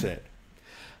 That's it.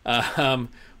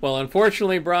 Well,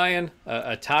 unfortunately, Brian,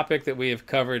 a topic that we have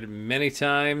covered many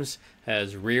times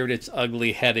has reared its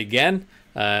ugly head again,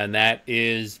 and that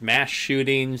is mass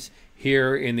shootings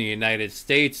here in the United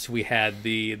States. We had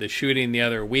the shooting the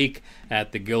other week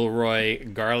at the Gilroy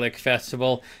Garlic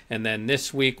Festival, and then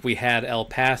this week we had El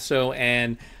Paso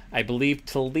and I believe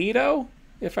Toledo,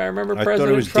 if I remember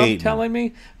President Trump Dayton. Telling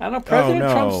me. I don't know,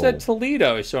 President Trump said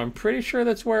Toledo, so I'm pretty sure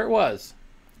that's where it was.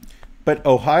 But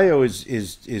Ohio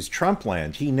is Trump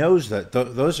land. He knows that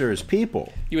those are his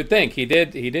people. You would think he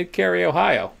did carry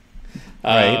Ohio,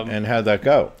 right? And how'd that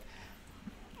go?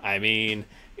 I mean,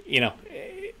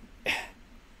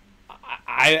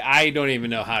 I don't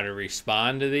even know how to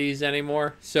respond to these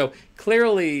anymore. So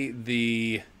clearly,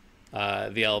 the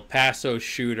El Paso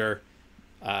shooter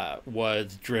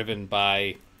was driven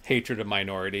by hatred of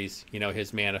minorities. You know,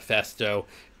 his manifesto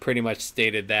pretty much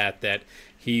stated that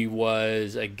he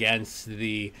was against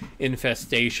the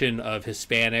infestation of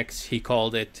Hispanics, he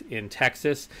called it, in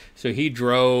Texas. So he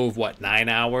drove, 9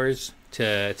 hours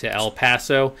to El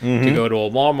Paso to go to a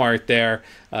Walmart there.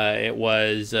 It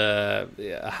was a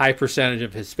high percentage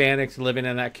of Hispanics living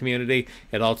in that community.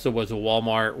 It also was a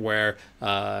Walmart where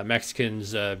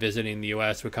Mexicans visiting the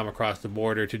U.S. would come across the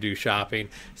border to do shopping.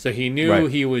 So he knew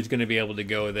he was going to be able to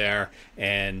go there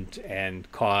and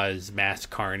cause mass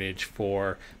carnage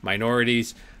for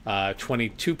minorities.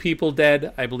 22 people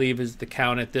dead, I believe, is the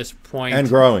count at this point. And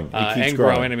growing. And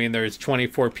growing. I mean, there's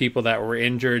 24 people that were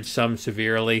injured, some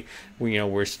severely.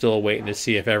 We're still waiting to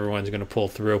see if everyone's going to pull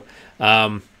through.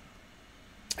 And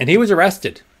he was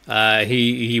arrested.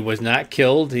 He was not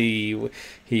killed. He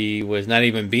was not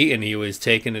even beaten. He was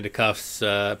taken into cuffs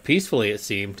peacefully, it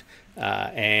seemed.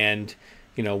 And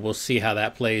we'll see how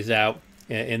that plays out.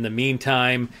 In the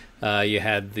meantime, you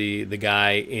had the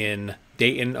guy in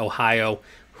Dayton, Ohio,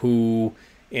 who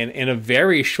in a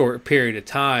very short period of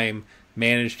time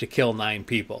managed to kill 9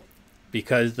 people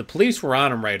because the police were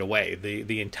on him right away.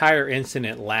 The entire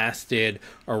incident lasted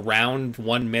around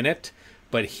 1 minute,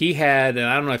 but he had, and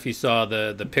I don't know if you saw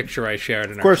the picture I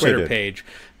shared on our Twitter page,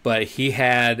 but he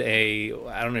had I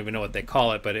don't even know what they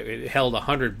call it, but it held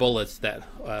 100 bullets that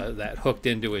hooked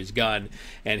into his gun,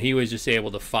 and he was just able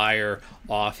to fire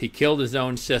off. He killed his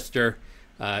own sister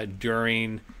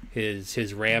during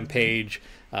his rampage.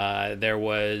 There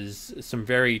was some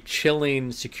very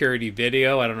chilling security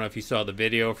video. I don't know if you saw the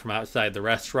video from outside the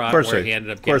restaurant where he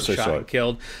ended up getting shot and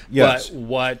killed. Yes.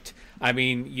 But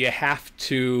you have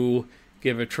to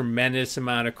give a tremendous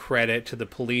amount of credit to the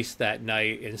police that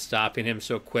night in stopping him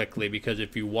so quickly, because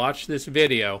if you watch this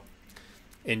video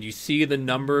and you see the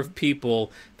number of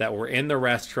people that were in the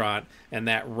restaurant and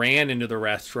that ran into the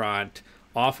restaurant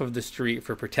off of the street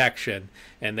for protection,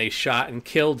 and they shot and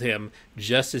killed him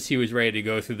just as he was ready to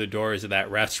go through the doors of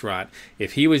that restaurant.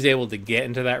 If he was able to get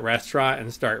into that restaurant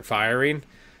and start firing,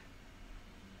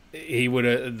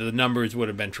 the numbers would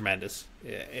have been tremendous.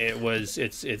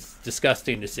 It's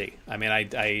disgusting to see. I mean,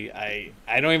 I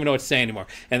don't even know what to say anymore.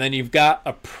 And then you've got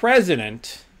a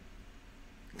president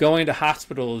going to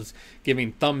hospitals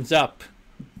giving thumbs up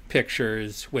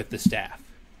pictures with the staff.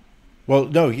 Well,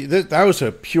 no, that was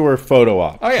a pure photo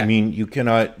op. Oh, yeah. I mean, you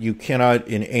cannot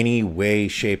in any way,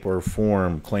 shape, or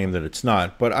form claim that it's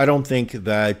not. But I don't think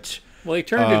that. Well, he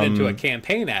turned it into a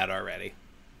campaign ad already.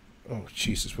 Oh,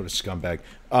 Jesus, what a scumbag.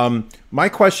 My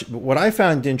question, what I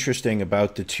found interesting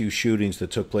about the 2 shootings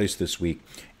that took place this week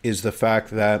is the fact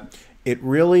that it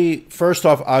really, first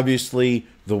off, obviously,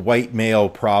 the white male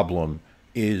problem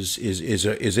is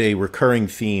a recurring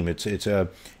theme. It's a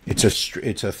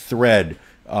thread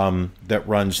that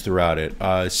runs throughout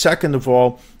it. Second of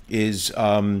all is,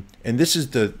 and this is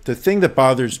the thing that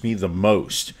bothers me the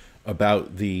most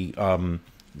about the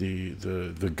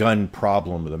gun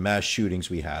problem, the mass shootings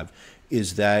we have,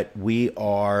 is that we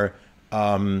are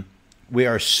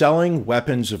selling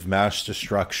weapons of mass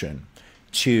destruction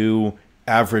to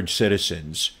average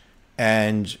citizens,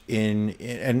 and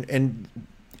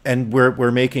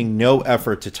we're making no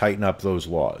effort to tighten up those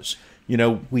laws.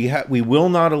 We will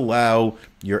not allow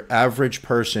your average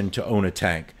person to own a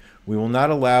tank. We will not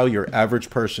allow your average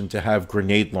person to have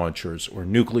grenade launchers or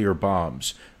nuclear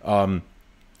bombs,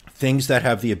 things that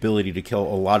have the ability to kill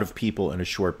a lot of people in a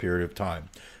short period of time.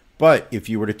 But if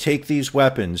you were to take these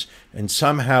weapons and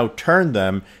somehow turn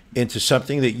them into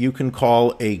something that you can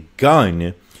call a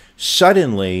gun,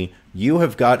 suddenly you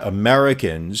have got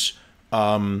Americans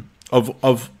of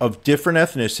different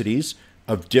ethnicities,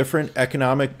 of different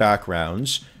economic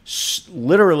backgrounds,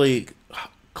 literally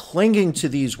clinging to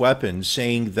these weapons,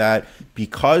 saying that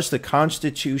because the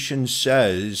Constitution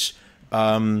says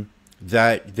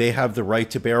that they have the right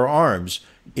to bear arms,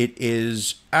 it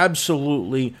is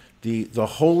absolutely the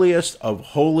holiest of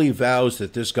holy vows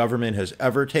that this government has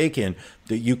ever taken,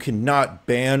 that you cannot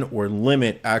ban or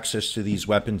limit access to these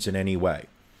weapons in any way.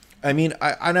 I mean,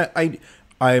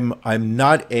 I'm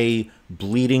not a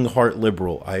bleeding heart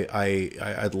liberal.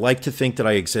 I'd like to think that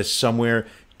I exist somewhere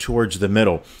towards the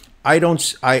middle.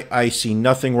 I see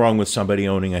nothing wrong with somebody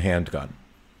owning a handgun.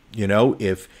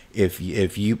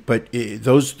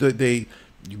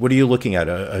 What are you looking at?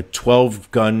 A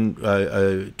 12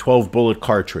 bullet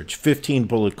cartridge, 15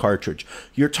 bullet cartridge.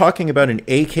 You're talking about an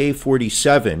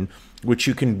AK-47, which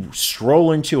you can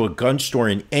stroll into a gun store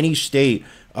in any state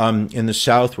in the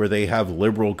South where they have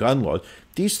liberal gun laws.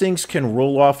 These things can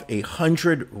roll off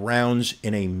 100 rounds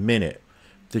in a minute.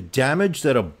 The damage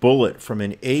that a bullet from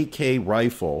an AK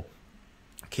rifle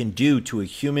can do to a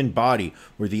human body,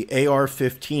 or the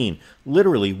AR-15,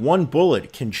 literally one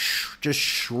bullet can just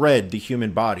shred the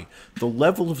human body. The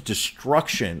level of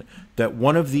destruction that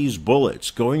one of these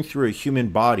bullets going through a human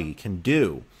body can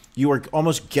do, you are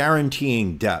almost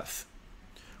guaranteeing death.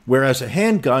 Whereas a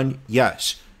handgun,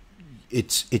 yes, you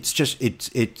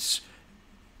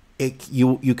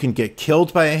can get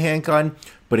killed by a handgun,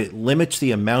 but it limits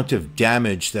the amount of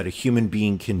damage that a human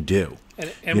being can do.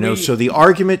 And so the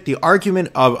argument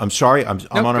of, I'm sorry, I'm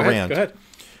on a rant. Go ahead.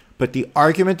 But the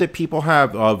argument that people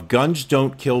have of guns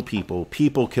don't kill people,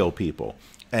 people kill people.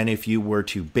 And if you were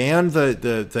to ban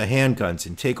the handguns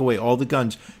and take away all the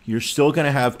guns, you're still going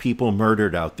to have people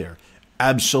murdered out there.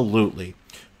 Absolutely.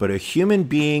 But a human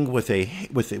being with a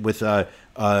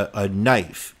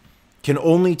knife can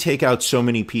only take out so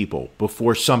many people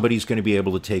before somebody's going to be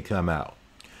able to take them out.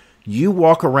 You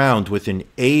walk around with an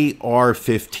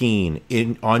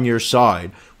AR-15 on your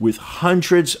side with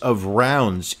hundreds of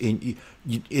rounds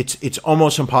it's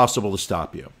almost impossible to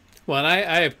stop you. Well, and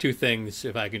I have two things,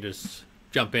 if I can just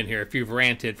jump in here. If you've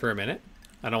ranted for a minute,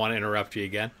 I don't want to interrupt you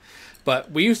again.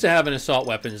 But we used to have an assault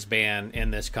weapons ban in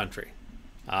this country.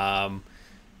 And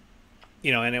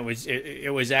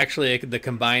it was actually the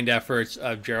combined efforts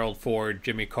of Gerald Ford,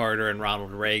 Jimmy Carter, and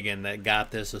Ronald Reagan that got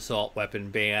this assault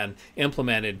weapon ban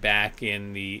implemented back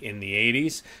in the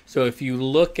 80s. So if you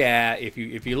look at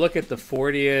the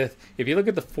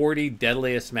 40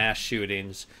 deadliest mass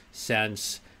shootings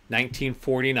since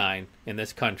 1949 in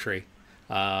this country,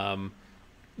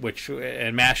 which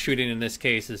a mass shooting in this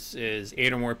case is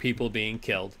 8 or more people being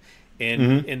killed.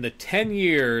 In the 10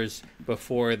 years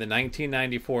before the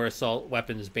 1994 assault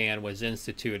weapons ban was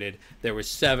instituted, there were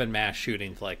 7 mass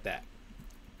shootings like that.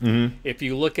 If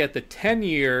you look at the 10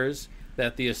 years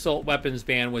that the assault weapons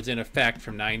ban was in effect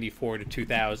from 94 to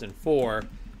 2004,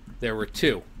 there were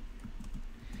 2.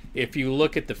 If you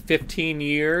look at the 15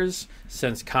 years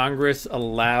since Congress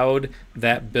allowed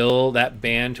that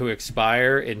ban to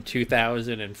expire in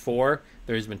 2004,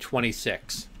 there's been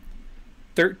 26.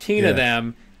 13 of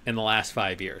them in the last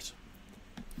 5 years.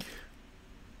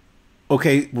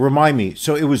 Okay, remind me.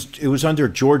 So it was under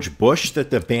George Bush that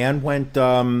the ban went.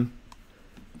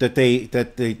 That they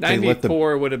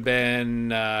 94 would have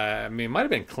been. It might have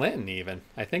been Clinton even.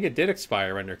 I think it did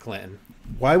expire under Clinton.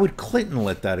 Why would Clinton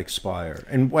let that expire?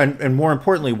 And more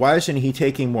importantly, why isn't he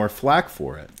taking more flack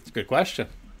for it? It's a good question.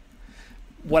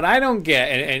 What I don't get,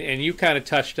 and you kind of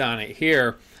touched on it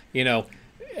here,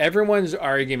 everyone's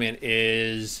argument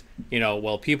is,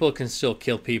 well, people can still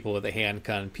kill people with a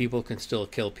handgun. People can still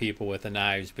kill people with the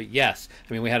knives. But yes,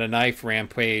 we had a knife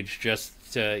rampage just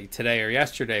today or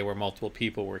yesterday where multiple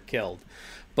people were killed.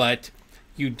 But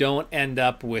you don't end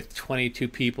up with 22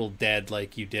 people dead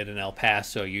like you did in El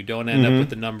Paso. You don't end up with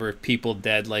the number of people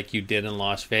dead like you did in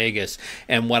Las Vegas.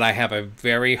 And what I have a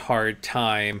very hard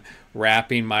time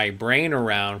wrapping my brain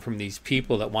around from these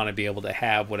people that want to be able to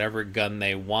have whatever gun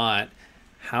they want,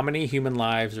 how many human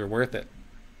lives are worth it?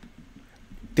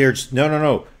 There's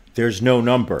no. There's no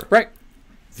number. Right.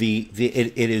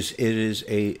 It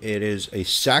is a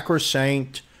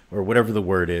sacrosanct, or whatever the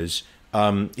word is.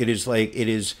 It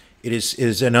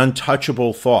is an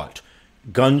untouchable thought.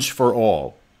 Guns for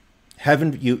all.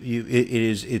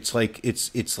 It's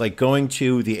like going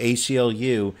to the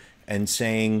ACLU and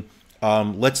saying,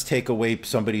 let's take away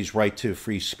somebody's right to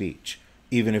free speech,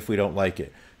 even if we don't like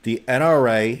it. The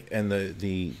NRA and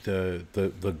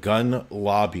the gun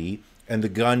lobby and the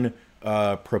gun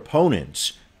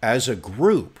proponents as a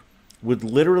group would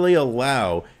literally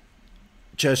allow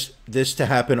just this to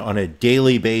happen on a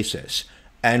daily basis.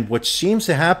 And what seems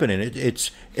to happen, and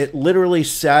it literally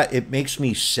sad. It makes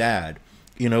me sad.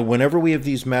 Whenever we have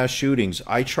these mass shootings,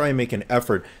 I try and make an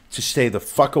effort to stay the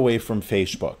fuck away from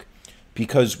Facebook,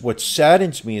 because what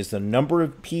saddens me is the number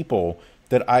of people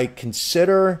that I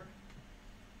consider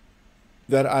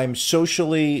that I'm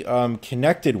socially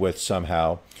connected with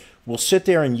somehow will sit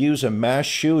there and use a mass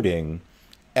shooting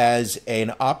as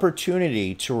an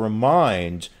opportunity to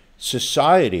remind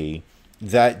society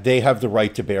that they have the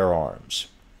right to bear arms,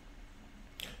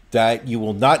 that you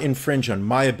will not infringe on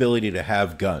my ability to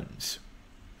have guns.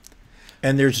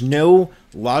 And there's no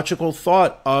logical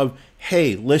thought of,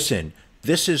 hey, listen,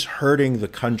 this is hurting the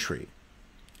country.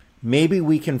 Maybe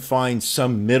we can find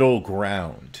some middle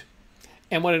ground.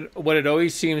 And what it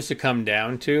always seems to come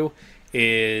down to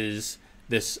is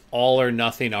this all or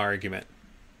nothing argument.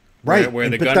 Right. Where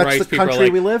the but gun that's rights the people are country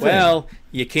like, we live well,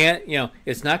 you can't,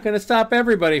 it's not going to stop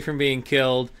everybody from being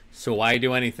killed, so why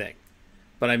do anything?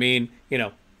 But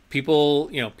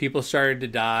people started to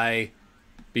die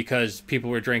because people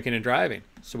were drinking and driving.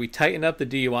 So we tightened up the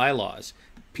DUI laws.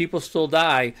 People still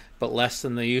die, but less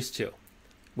than they used to.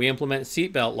 We implement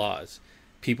seatbelt laws.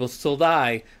 People still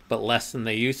die, but less than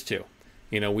they used to.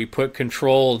 You know, we put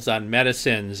controls on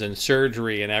medicines and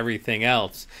surgery and everything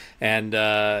else. And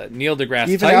Neil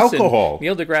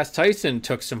deGrasse Tyson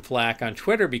took some flack on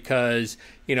Twitter because,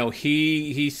 you know,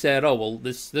 he said, oh, well,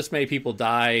 this many people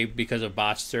die because of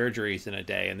botched surgeries in a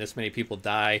day, and this many people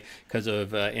die because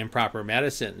of improper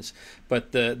medicines.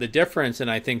 But the difference,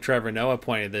 and I think Trevor Noah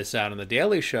pointed this out on The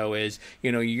Daily Show, is,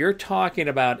 you know, you're talking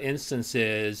about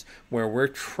instances where we're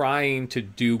trying to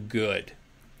do good.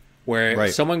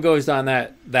 Where someone goes on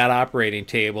that operating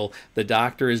table, the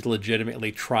doctor is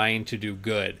legitimately trying to do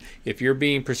good. If you're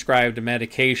being prescribed a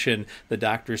medication, the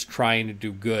doctor's trying to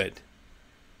do good.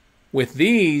 With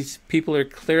these, people are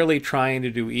clearly trying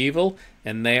to do evil,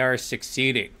 and they are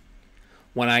succeeding.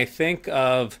 When I think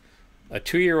of a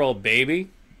 2-year-old baby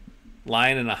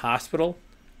lying in a hospital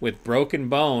with broken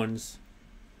bones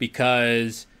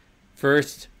because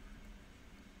first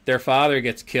their father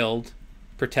gets killed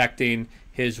protecting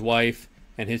his wife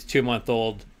and his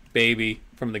 2-month-old baby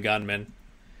from the gunman,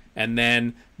 and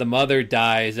then the mother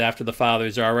dies after the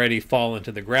father's already fallen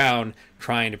to the ground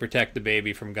trying to protect the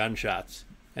baby from gunshots,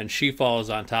 and she falls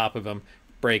on top of him,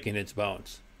 breaking its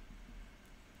bones.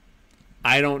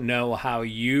 I don't know how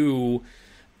you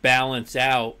balance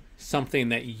out something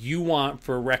that you want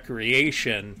for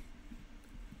recreation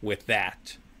with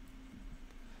that.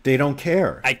 They don't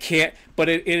care. I can't, but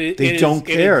it don't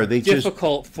care. It's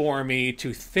difficult for me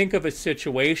to think of a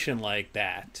situation like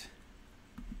that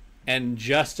and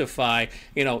justify,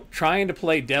 you know, trying to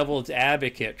play devil's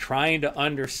advocate, trying to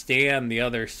understand the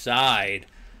other side.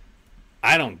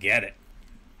 I don't get it.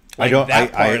 Like,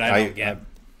 I don't get.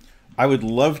 I would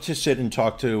love to sit and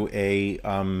talk to a,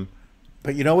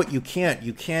 but you know what? You can't.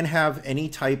 You can't have any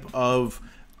type of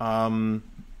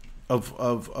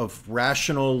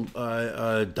rational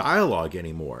dialogue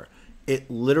anymore.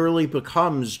 It literally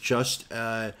becomes just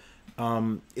it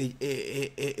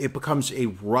becomes a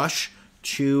rush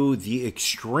to the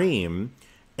extreme,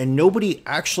 and nobody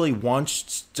actually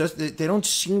wants. They don't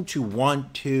seem to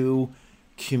want to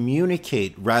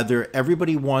communicate. Rather,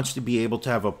 everybody wants to be able to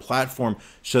have a platform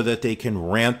so that they can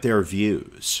rant their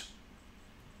views.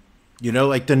 You know,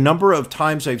 like the number of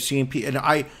times I've seen people, and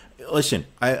I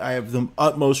have the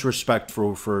utmost respect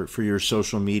for your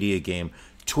social media game.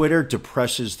 Twitter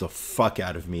depresses the fuck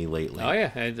out of me lately. Oh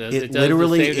yeah, it does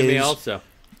literally the same to me also.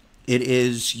 It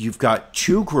is, you've got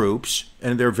two groups,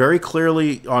 and they're very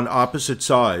clearly on opposite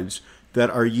sides,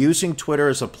 that are using Twitter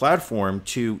as a platform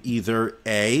to either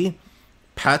A,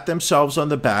 pat themselves on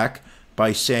the back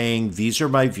by saying, these are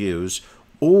my views,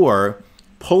 or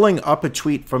pulling up a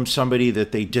tweet from somebody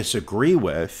that they disagree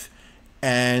with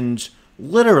and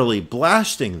literally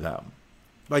blasting them.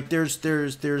 Like there's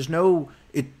no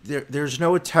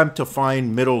attempt to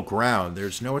find middle ground.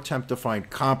 There's no attempt to find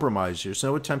compromise. There's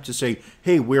no attempt to say,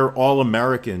 hey, we're all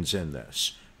Americans in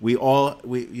this. We're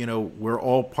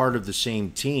all part of the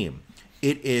same team.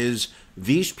 It is,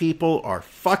 these people are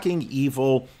fucking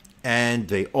evil and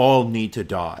they all need to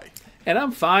die. And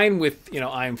I'm fine with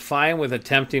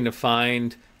attempting to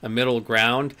find a middle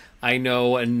ground. I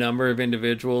know a number of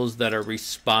individuals that are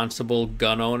responsible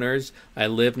gun owners. I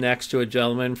lived next to a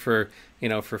gentleman for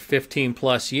 15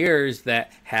 plus years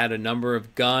that had a number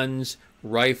of guns,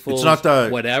 rifles,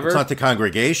 whatever. It's not the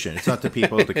congregation. It's not the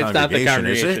people of the congregation. It's not the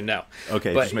congregation, is it? No.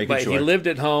 Okay, but, just making sure. But he lived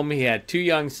at home. He had 2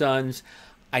 young sons.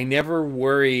 I never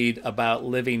worried about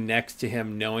living next to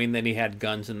him knowing that he had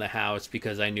guns in the house,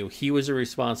 because I knew he was a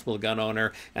responsible gun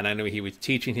owner, and I knew he was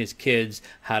teaching his kids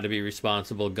how to be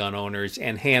responsible gun owners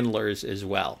and handlers as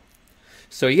well.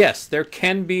 So yes, there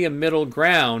can be a middle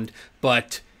ground,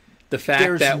 but the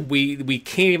fact that we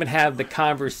can't even have the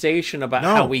conversation about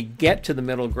how we get to the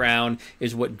middle ground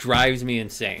is what drives me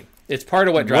insane. It's part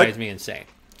of what drives me insane.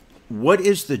 What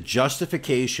is the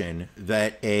justification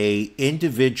that a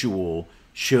individual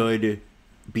should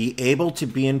be able to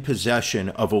be in possession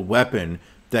of a weapon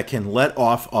that can let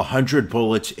off 100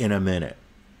 bullets in a minute?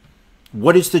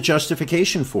 What is the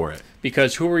justification for it?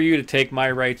 Because who are you to take my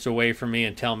rights away from me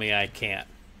and tell me I can't?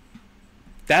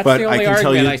 That's the only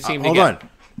argument I seem to get. Hold on.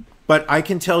 But I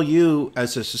can tell you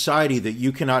as a society that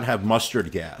you cannot have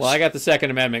mustard gas. Well, I got the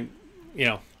Second Amendment,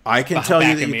 I can tell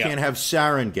you that you can't have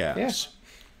sarin gas. Yeah.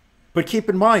 But keep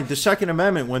in mind, the Second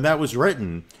Amendment, when that was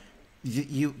written,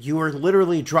 you are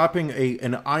literally dropping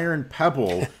an iron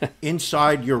pebble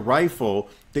inside your rifle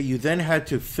that you then had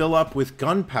to fill up with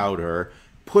gunpowder,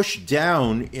 push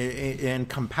down and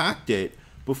compact it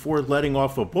before letting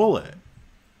off a bullet.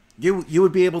 You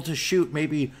would be able to shoot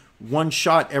maybe one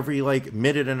shot every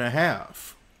minute and a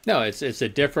half. No, it's a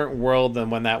different world than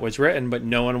when that was written, but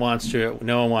no one wants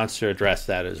to address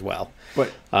that as well.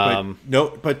 But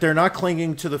they're not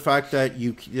clinging to the fact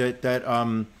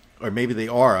that or maybe they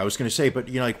are. I was going to say, but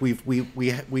like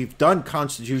we've done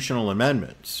constitutional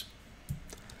amendments,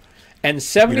 and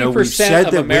 70%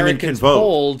 of Americans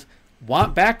polled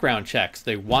want background checks.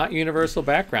 They want universal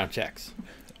background checks.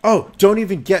 Oh, don't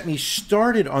even get me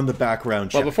started on the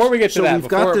background checks. Well, before we get to that,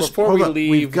 before we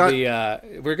leave we're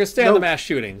going to stay on the mass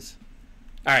shootings.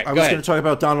 All right, I was going to talk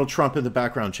about Donald Trump and the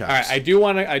background checks. All right, I do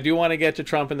want to get to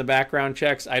Trump and the background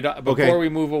checks. Before we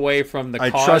move away from the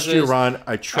causes. I trust you, Ron.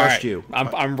 I trust you.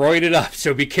 I'm roided up,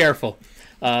 so be careful.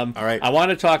 All right. I want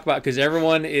to talk about, because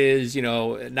everyone is,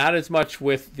 not as much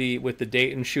with the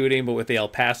Dayton shooting, but with the El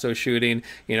Paso shooting.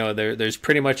 There's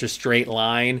pretty much a straight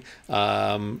line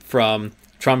from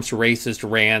Trump's racist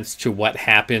rants to what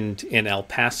happened in El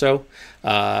Paso.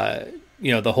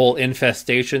 The whole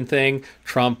infestation thing.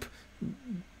 Trump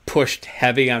pushed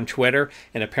heavy on Twitter,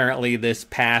 and apparently this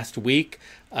past week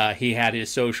he had his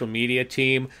social media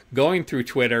team going through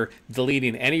Twitter,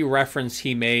 deleting any reference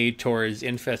he made towards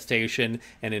infestation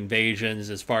and invasions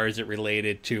as far as it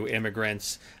related to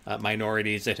immigrants,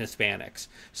 minorities, and Hispanics.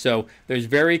 So there's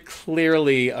very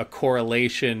clearly a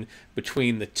correlation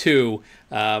between the two.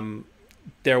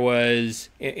 There was,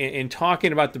 in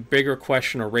talking about the bigger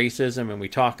question of racism, and we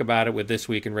talk about it with This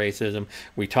Week in Racism,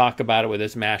 we talk about it with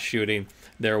this mass shooting,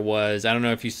 there was, I don't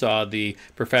know if you saw the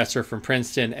professor from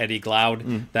Princeton, Eddie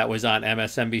Glaude, that was on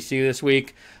MSNBC this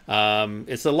week.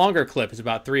 It's a longer clip. It's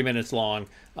about 3 minutes long.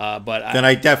 But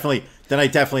I definitely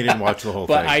didn't watch the whole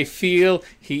thing. But I feel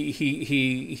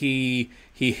he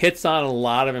hits on a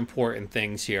lot of important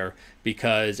things here,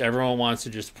 because everyone wants to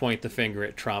just point the finger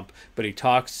at Trump, but he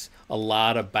talks a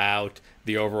lot about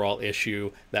the overall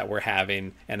issue that we're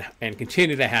having and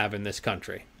continue to have in this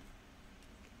country.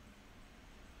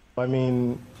 I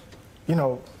mean,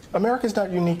 America's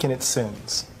not unique in its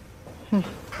sins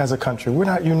as a country. We're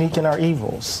not unique in our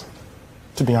evils,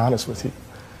 to be honest with you.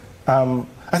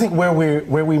 I think where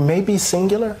we may be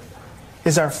singular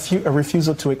is our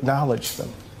refusal to acknowledge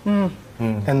them.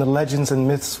 And the legends and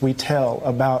myths we tell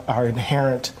about our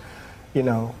inherent,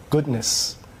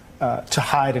 goodness to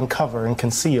hide and cover and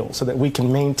conceal, so that we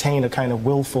can maintain a kind of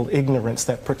willful ignorance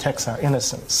that protects our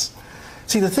innocence.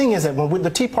 See, the thing is that when the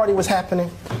Tea Party was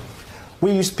happening,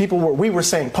 we were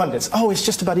saying, pundits, oh, it's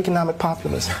just about economic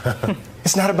populism.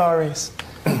 It's not about race.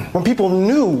 When people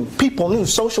knew,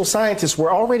 social scientists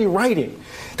were already writing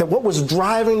that what was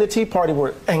driving the Tea Party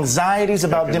were anxieties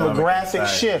about demographic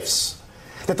shifts,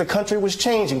 that the country was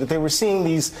changing, that they were seeing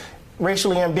these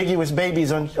racially ambiguous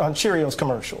babies on Cheerios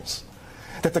commercials,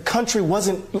 that the country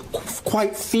wasn't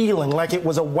quite feeling like it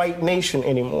was a white nation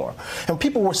anymore. And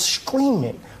people were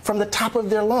screaming from the top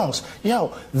of their lungs,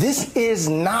 this is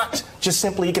not just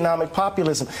simply economic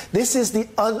populism. This is the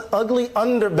ugly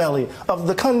underbelly of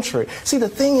the country. See, the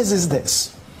thing is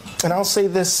this, and I'll say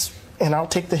this and I'll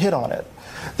take the hit on it.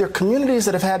 There are communities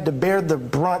that have had to bear the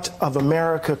brunt of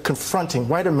America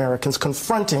white Americans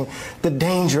confronting the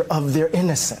danger of their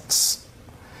innocence.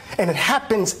 And it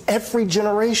happens every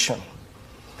generation.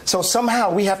 So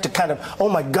somehow we have to kind of, oh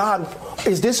my God,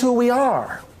 is this who we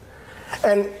are?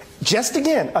 And just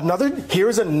again,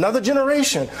 here's another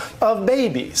generation of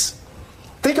babies.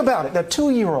 Think about it. The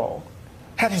 2-year-old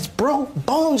had his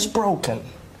bones broken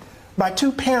by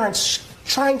 2 parents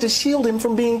trying to shield him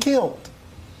from being killed.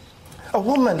 A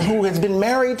woman who has been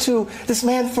married to this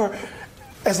man for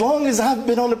as long as I've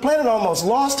been on the planet almost,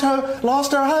 lost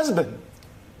her husband.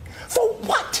 For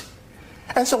what?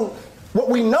 And so what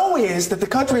we know is that the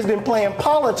country has been playing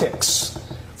politics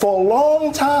for a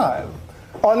long time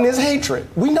on this hatred.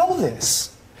 We know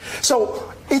this.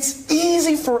 So it's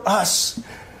easy for us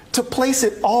to place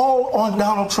it all on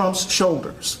Donald Trump's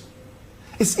shoulders.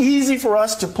 It's easy for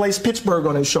us to place Pittsburgh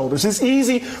on his shoulders. It's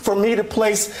easy for me to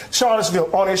place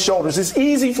Charlottesville on his shoulders. It's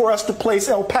easy for us to place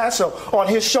El Paso on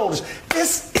his shoulders.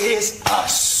 This is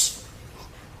us.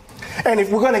 And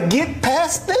if we're going to get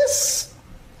past this,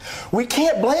 we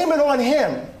can't blame it on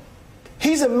him.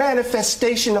 He's a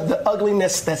manifestation of the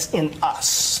ugliness that's in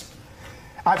us.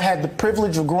 I've had the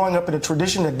privilege of growing up in a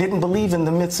tradition that didn't believe in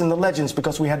the myths and the legends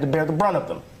because we had to bear the brunt of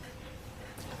them.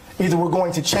 Either we're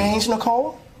going to change,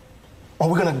 Nicole, or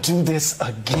we're going to do this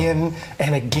again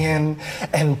and again,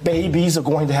 and babies are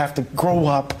going to have to grow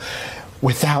up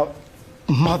without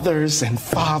mothers and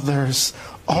fathers,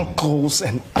 uncles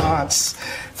and aunts,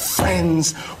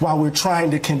 friends, while we're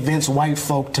trying to convince white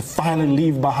folk to finally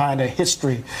leave behind a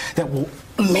history that will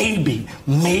maybe,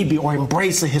 or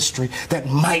embrace a history that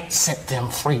might set them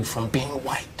free from being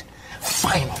white.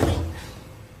 Finally.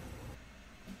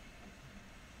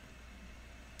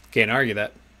 Can't argue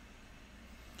that.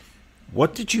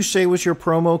 What did you say was your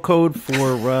promo code for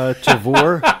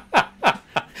Tavor?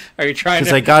 Are you trying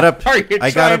to? I got up. Are you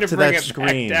I trying got up to to bring that it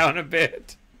screen. back down a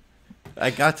bit? I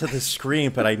got to the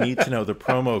screen, but I need to know the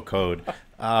promo code.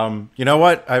 You know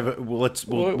what?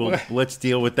 Let's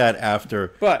deal with that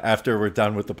after we're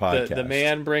done with the podcast. The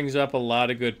man brings up a lot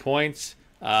of good points.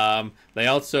 They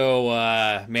also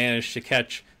managed to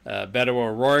catch Beto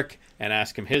O'Rourke and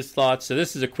ask him his thoughts. So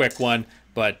this is a quick one,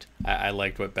 but I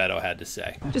liked what Beto had to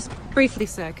say. Just briefly,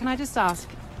 sir, can I just ask,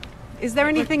 is there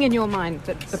anything in your mind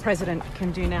that the president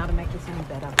can do now to make this any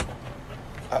better?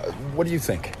 What do you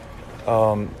think?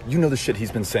 You know the shit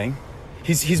he's been saying.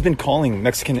 He's been calling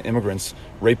Mexican immigrants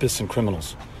rapists and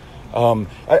criminals.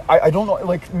 I don't know,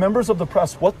 like, members of the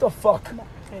press, what the fuck?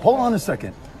 Hold on a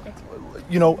second.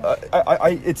 You know,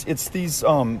 it's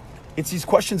these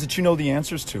questions that you know the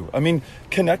answers to. I mean,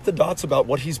 connect the dots about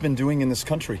what he's been doing in this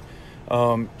country.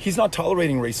 He's not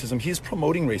tolerating racism. He's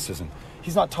promoting racism.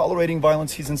 He's not tolerating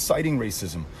violence. He's inciting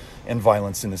racism and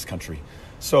violence in this country.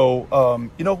 So,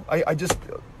 you know, I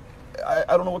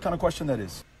don't know what kind of question that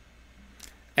is.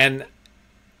 And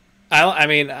I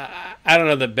mean, I don't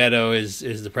know that Beto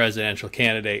is the presidential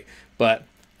candidate, but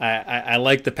I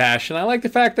like the passion. I like the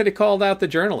fact that he called out the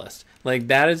journalist. Like,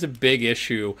 that is a big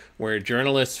issue where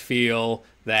journalists feel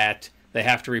that they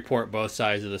have to report both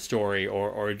sides of the story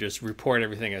or just report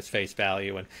everything as face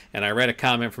value. And I read a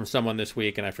comment from someone this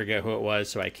week, and I forget who it was,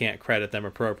 so I can't credit them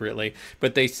appropriately.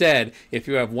 But they said, if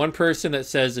you have one person that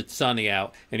says it's sunny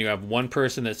out and you have one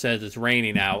person that says it's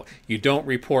raining out, you don't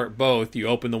report both. You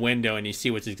open the window and you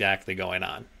see what's exactly going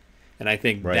on. And I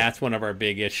think that's one of our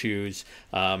big issues.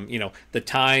 You know, the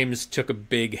Times took a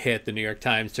big hit. The New York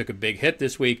Times took a big hit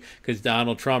this week because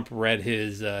Donald Trump read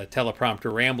his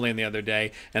teleprompter rambling the other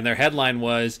day, and their headline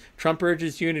was, Trump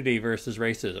urges unity versus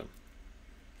racism.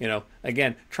 You know,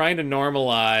 again, trying to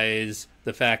normalize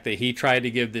the fact that he tried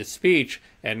to give this speech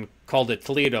and called it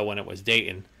Toledo when it was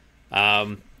Dayton.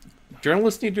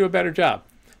 Journalists need to do a better job.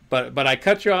 But I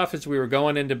cut you off as we were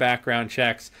going into background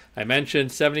checks. I mentioned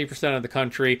 70% of the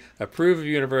country approve of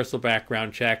universal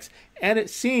background checks. And it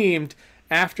seemed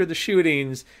after the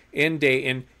shootings in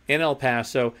Dayton, in El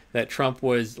Paso, that Trump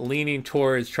was leaning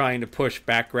towards trying to push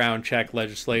background check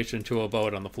legislation to a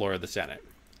vote on the floor of the Senate.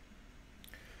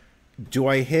 Do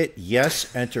I hit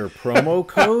yes, enter promo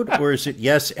code, or is it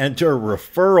yes, enter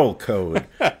referral code?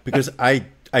 Because I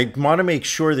want to make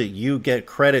sure that you get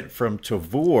credit from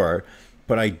Tavor,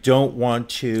 but I don't want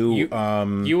to...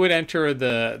 You would enter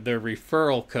the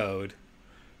referral code.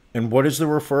 And what is the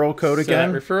referral code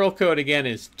again? The referral code again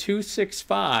is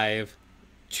 265...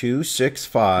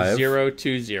 265...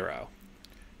 020.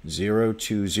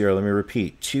 020. Let me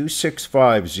repeat.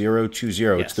 265 020.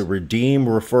 Yes. It's the redeem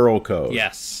referral code.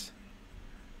 Yes.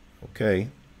 Okay.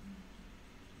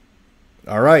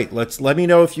 All right. Let me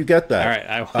know if you get that. All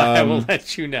right. I will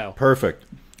let you know. Perfect.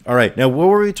 All right. Now, what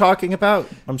were we talking about?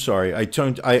 I'm sorry. I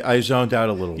zoned out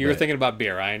a little bit. You were thinking about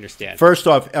beer. I understand. First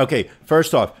off,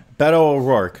 Beto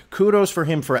O'Rourke, kudos for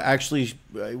him for actually,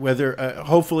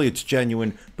 hopefully it's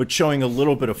genuine, but showing a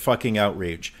little bit of fucking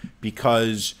outrage,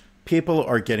 because people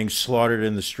are getting slaughtered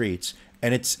in the streets,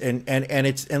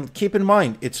 and keep in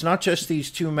mind, it's not just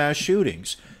these two mass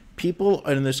shootings. People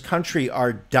in this country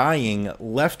are dying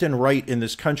left and right in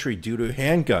this country due to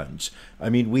handguns. I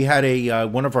mean, we had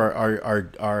one of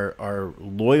our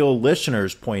loyal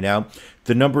listeners point out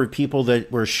the number of people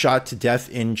that were shot to death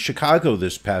in Chicago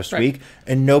this past week,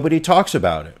 and nobody talks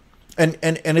about it. And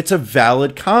it's a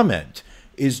valid comment.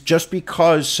 Is just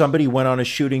because somebody went on a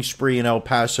shooting spree in El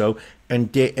Paso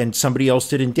and somebody else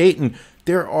did in Dayton,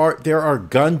 there are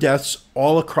gun deaths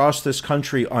all across this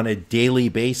country on a daily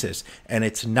basis, and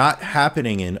it's not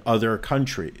happening in other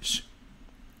countries.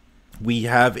 We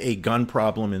have a gun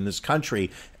problem in this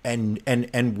country,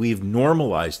 and we've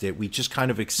normalized it. We just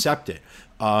kind of accept it.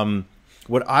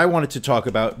 What I wanted to talk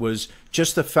about was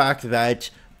just the fact that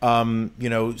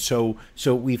so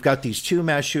we've got these two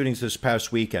mass shootings this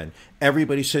past weekend.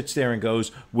 Everybody sits there and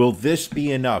goes, will this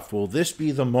be enough? Will this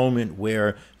be the moment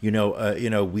where,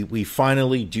 we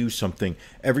finally do something?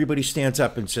 Everybody stands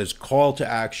up and says, call to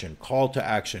action, call to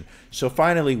action. So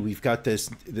finally, we've got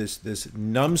this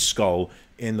numbskull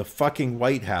in the fucking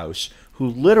White House who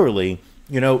literally,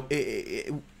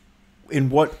 in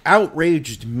what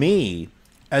outraged me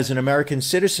as an American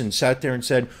citizen, sat there and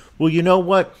said, well, you know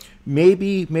what?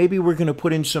 Maybe we're going to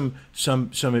put in some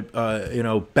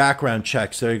background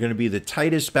checks that are going to be the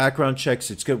tightest background checks.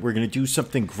 We're going to do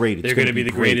something great. They're going to be the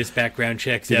greatest background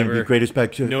checks ever. They're going to be the greatest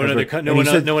background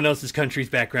no one else's country's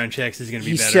background checks is going to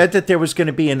be better. He said that there was going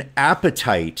to be an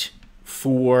appetite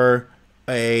for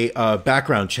a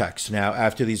background checks now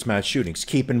after these mass shootings.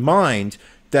 Keep in mind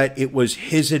that it was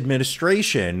his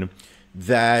administration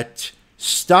that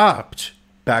stopped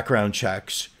background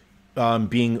checks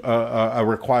being a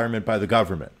requirement by the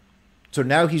government. So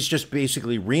now he's just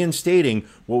basically reinstating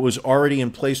what was already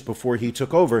in place before he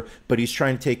took over, but he's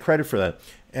trying to take credit for that.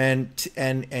 And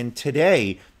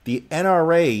today, the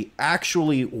NRA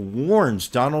actually warns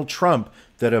Donald Trump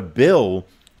that a bill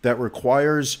that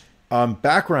requires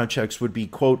background checks would be,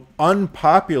 quote,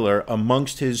 unpopular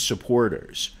amongst his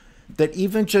supporters. That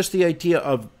even just the idea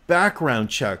of background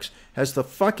checks has the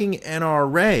fucking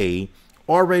NRA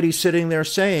already sitting there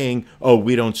saying, oh,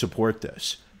 we don't support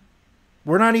this.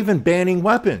 We're not even banning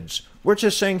weapons. We're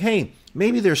just saying, hey,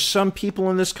 maybe there's some people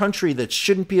in this country that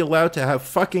shouldn't be allowed to have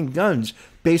fucking guns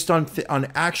based on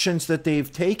actions that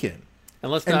they've taken.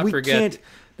 And let's not forget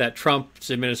that Trump's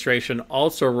administration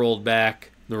also rolled back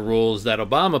the rules that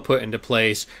Obama put into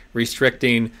place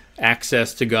restricting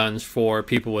access to guns for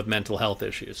people with mental health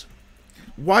issues.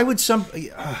 Why would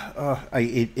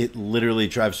it literally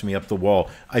drives me up the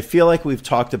wall. I feel like we've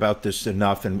talked about this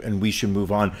enough and we should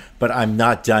move on, but I'm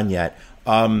not done yet.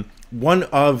 One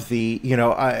of the,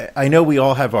 I know we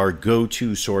all have our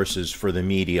go-to sources for the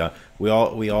media. We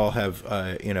all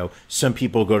have, some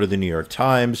people go to the New York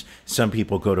Times, some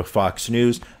people go to Fox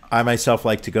News. I myself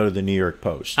like to go to the New York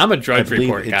Post. I'm a Drudge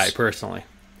Report guy, personally.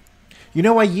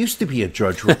 I used to be a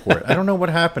Drudge Report. I don't know what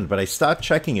happened, but I stopped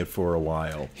checking it for a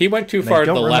while. He went too far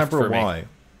to the left for why. me.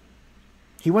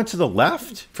 He went to the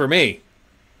left? For me.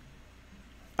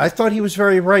 I thought he was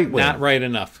very right-wing. Not right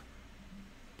enough.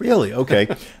 Really? Okay.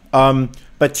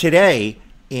 But today,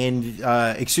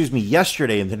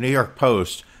 yesterday in the New York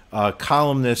Post,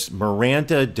 columnist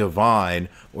Miranda Devine,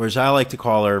 or as I like to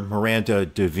call her, Miranda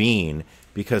Devine,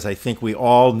 because I think we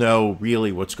all know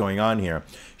really what's going on here.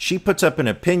 She puts up an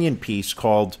opinion piece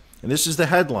called, and this is the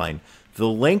headline, "The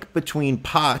link between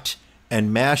pot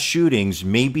and mass shootings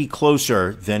may be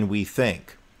closer than we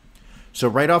think." So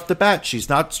right off the bat, she's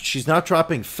not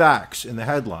dropping facts in the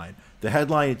headline. The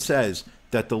headline, it says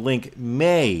that the link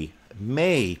may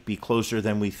be closer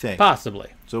than we think. Possibly.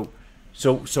 So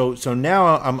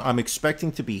now I'm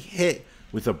expecting to be hit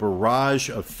with a barrage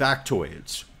of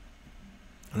factoids.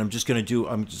 And I'm just going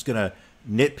to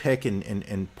nitpick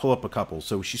and pull up a couple.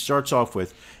 So she starts off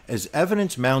with, as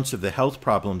evidence mounts of the health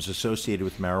problems associated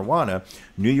with marijuana,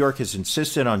 New York has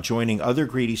insisted on joining other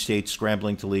greedy states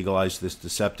scrambling to legalize this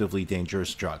deceptively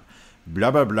dangerous drug.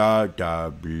 Blah, blah, blah, blah,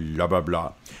 blah,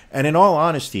 blah. And in all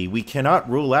honesty, we cannot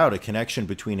rule out a connection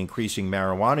between increasing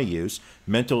marijuana use,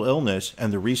 mental illness,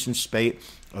 and the recent spate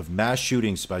of mass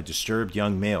shootings by disturbed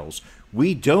young males.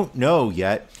 We don't know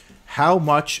yet how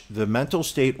much the mental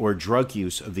state or drug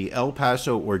use of the El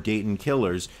Paso or Dayton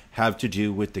killers have to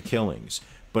do with the killings.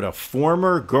 But a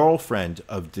former girlfriend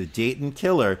of the Dayton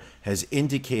killer has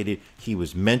indicated he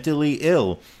was mentally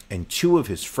ill, and two of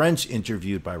his friends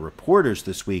interviewed by reporters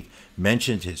this week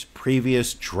mentioned his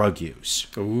previous drug use.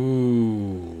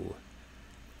 Ooh.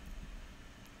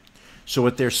 So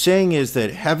what they're saying is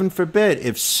that, heaven forbid,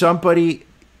 if somebody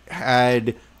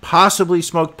had possibly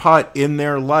smoked pot in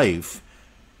their life,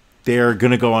 they're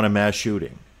going to go on a mass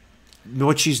shooting.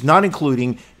 What she's not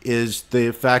including is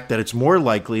the fact that it's more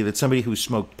likely that somebody who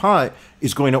smoked pot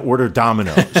is going to order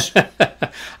Domino's.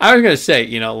 I was going to say,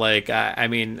 I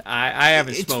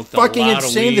haven't smoked a lot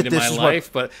of weed in my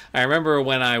life, but I remember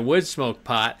when I would smoke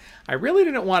pot, I really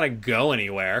didn't want to go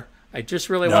anywhere. I just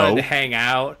really wanted to hang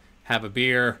out, have a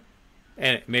beer,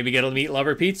 and maybe get a meat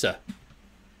lover pizza.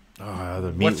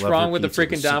 What's wrong with the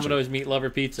freaking Domino's meat lover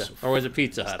pizza? Or was it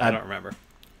Pizza Hut? I don't remember.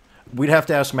 We'd have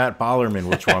to ask Matt Ballerman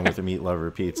what's wrong with the meat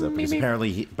lover pizza, because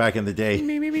apparently back in the day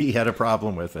he had a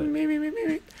problem with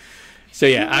it. So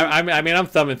yeah, I'm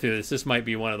thumbing through this. This might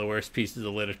be one of the worst pieces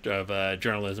of literature of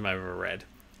journalism I've ever read.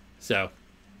 So,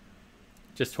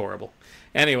 just horrible.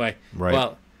 Anyway,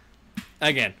 right.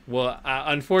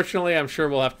 Unfortunately, I'm sure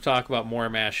we'll have to talk about more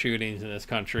mass shootings in this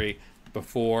country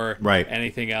before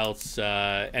anything else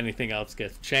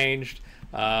gets changed.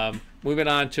 Moving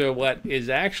on to what is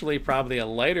actually probably a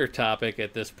lighter topic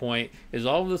at this point is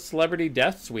all of the celebrity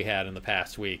deaths we had in the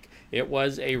past week. It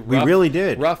was a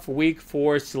rough week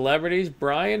for celebrities.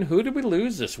 Brian, who did we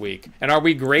lose this week? And are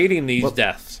we grading these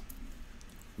deaths?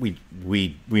 We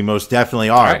most definitely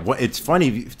are. Right. It's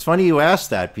funny you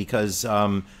asked that, because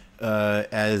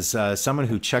as someone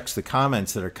who checks the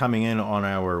comments that are coming in on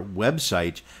our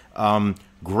website,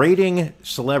 grading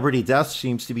celebrity deaths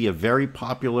seems to be a very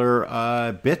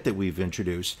popular bit that we've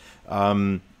introduced.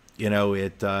 People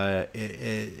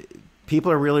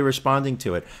are really responding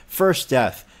to it. First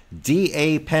death,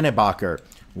 D.A. Pennebaker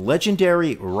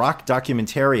legendary rock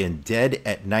documentarian dead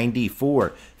at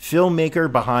 94,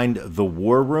 filmmaker behind The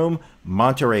War Room,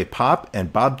 Monterey Pop,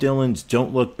 and Bob Dylan's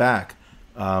Don't Look Back.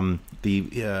 One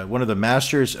of the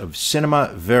masters of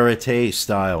cinema verite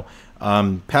style.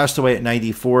 Passed away at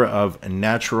 94 of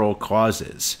natural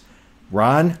causes.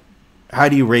 Ron, how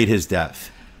do you rate his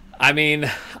death? I mean,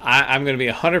 I'm going to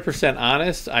be 100%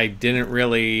 honest. I didn't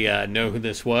really know who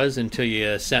this was until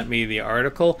you sent me the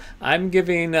article. I'm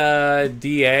giving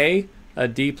DA a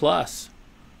D+.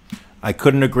 I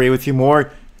couldn't agree with you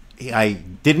more. I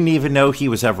didn't even know he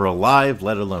was ever alive,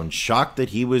 let alone shocked that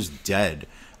he was dead.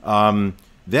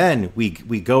 Then we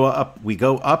go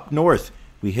up north.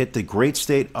 We hit the great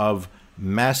state of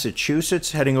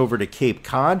Massachusetts, heading over to Cape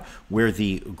Cod, where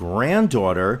the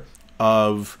granddaughter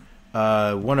of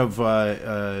one of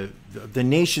the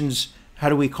nation's, how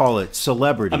do we call it,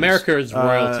 celebrities. America's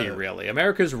royalty, really.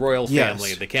 America's royal family,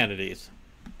 yes. the Kennedys.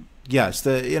 Yes,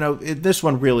 this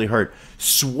one really hurt.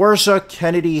 Swarza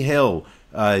Kennedy Hill,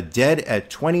 dead at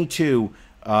 22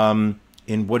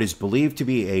 in what is believed to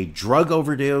be a drug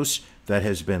overdose that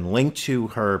has been linked to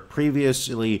her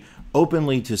previously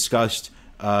openly discussed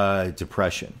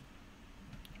depression.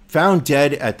 Found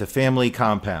dead at the family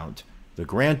compound. The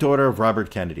granddaughter of Robert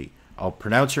Kennedy. I'll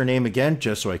pronounce her name again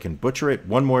just so I can butcher it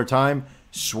one more time.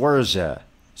 Swarza.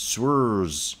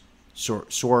 Swarza.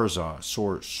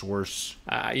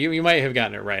 You might have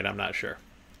gotten it right. I'm not sure.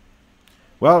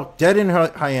 Well, dead in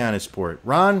Hyannisport.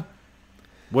 Ron,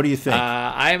 what do you think?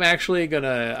 I'm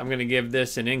gonna give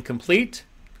this an incomplete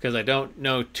because I don't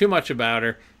know too much about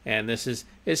her, and this is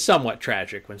somewhat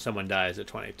tragic when someone dies at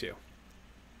 22.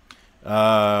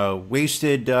 A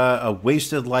wasted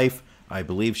life. I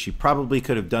believe she probably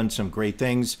could have done some great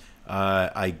things.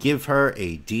 I give her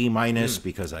a D-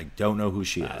 because I don't know who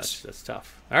she is. That's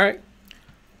tough. All right.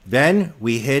 Then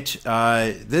we hit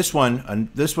this one. And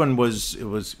this one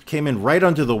came in right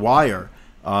under the wire.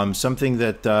 Something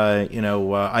that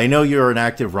I know you're an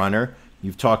active runner.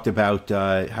 You've talked about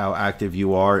how active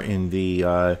you are in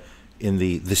the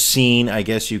scene, I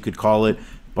guess you could call it.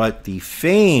 But the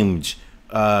famed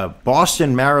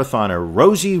Boston marathoner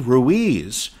Rosie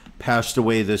Ruiz passed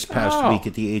away this past week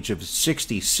at the age of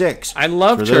 66. I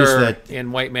loved her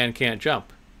in White Man Can't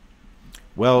Jump.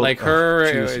 Well, like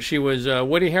her, she was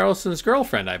Woody Harrelson's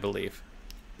girlfriend, I believe.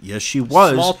 Yes, she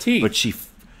was. Small T. But she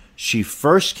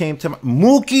first came to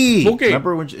Mookie.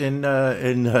 Remember when in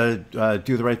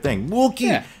Do the Right Thing?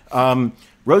 Mookie. Yeah.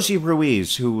 Rosie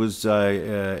Ruiz, who was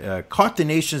caught the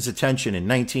nation's attention in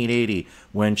 1980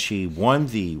 when she won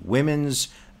the women's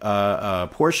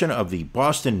portion of the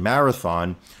Boston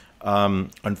Marathon.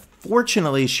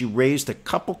 Unfortunately, she raised a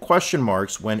couple question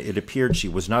marks when it appeared she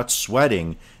was not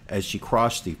sweating as she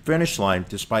crossed the finish line,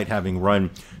 despite having run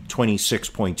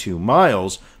 26.2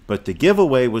 miles. But the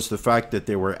giveaway was the fact that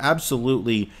there were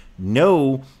absolutely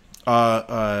no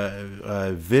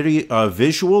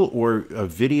visual or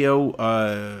video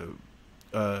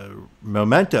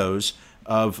mementos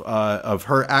of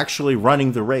her actually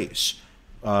running the race.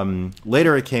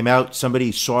 Later it came out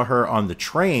somebody saw her on the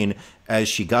train as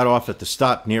she got off at the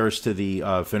stop nearest to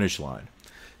the finish line.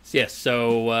 Yes,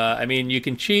 so I mean, you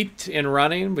can cheat in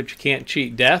running, but you can't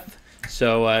cheat death.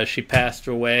 So she passed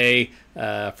away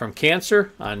from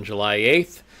cancer on July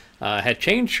 8th. Had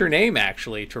changed her name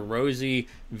actually to Rosie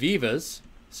Vivas,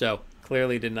 so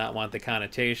clearly did not want the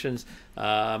connotations.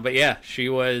 But yeah, she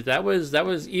was. That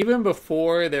was even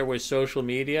before there was social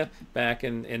media back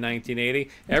in 1980.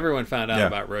 Everyone found out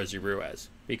about Rosie Ruiz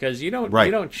because you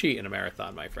don't cheat in a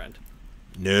marathon, my friend.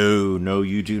 No,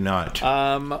 you do not.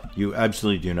 You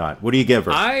absolutely do not. What do you give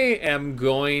her? I am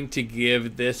going to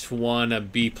give this one a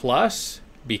B+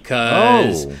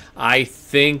 because I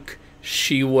think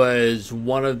she was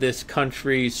one of this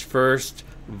country's first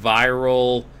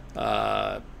viral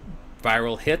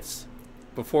hits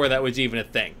before that was even a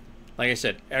thing. Like I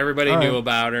said, everybody knew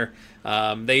about her.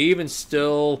 They even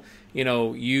still,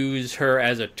 use her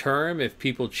as a term. If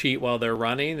people cheat while they're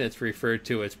running, it's referred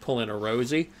to as pulling a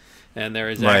Rosie. And there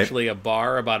is actually a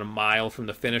bar about a mile from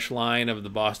the finish line of the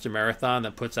Boston Marathon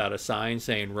that puts out a sign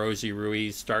saying Rosie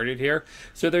Ruiz started here.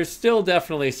 So there's still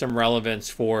definitely some relevance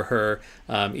for her,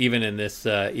 even in this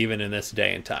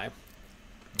day and time.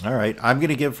 All right, I'm going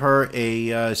to give her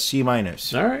a C-. All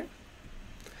right.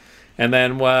 And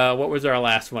then what was our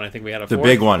last one? I think we had a fourth. The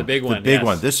big one. The big one. The big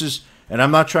one. This is, and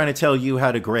I'm not trying to tell you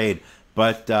how to grade,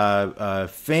 but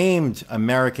famed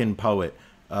American poet.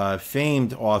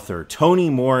 Famed author Toni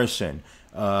Morrison,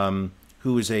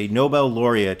 who is a Nobel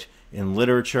laureate in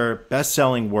literature,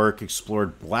 best-selling work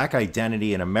explored black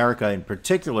identity in America, in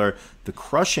particular the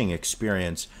crushing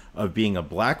experience of being a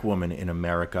black woman in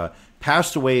America,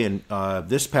 passed away in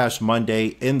this past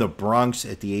Monday in the Bronx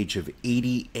at the age of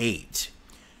 88.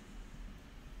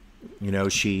 You know,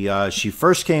 she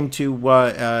first came to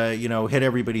hit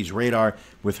everybody's radar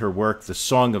with her work, The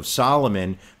Song of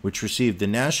Solomon, which received the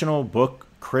National Book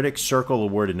Critics Circle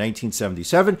Award in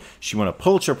 1977. She won a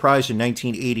Pulitzer Prize in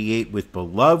 1988 with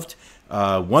Beloved,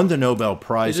 won the Nobel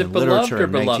Prize in Literature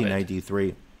in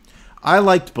 1993. I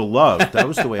liked Beloved. That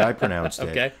was the way I pronounced it.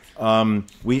 Okay. I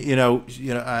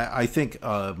think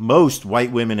most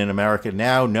white women in America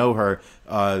now know her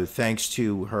thanks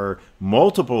to her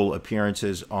multiple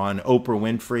appearances on Oprah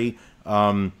Winfrey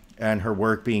and her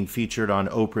work being featured on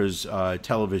Oprah's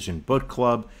television book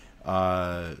club.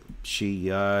 She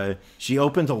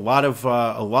opened a lot of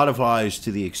eyes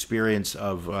to the experience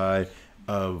of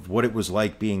what it was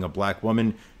like being a black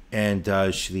woman, and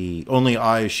the only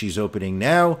eyes she's opening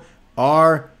now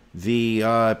are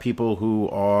the people who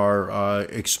are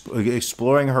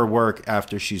exploring her work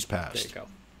after she's passed. There you go.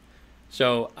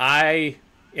 So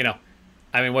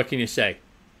what can you say?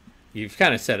 You've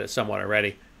kind of said it somewhat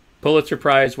already. Pulitzer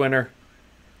Prize winner,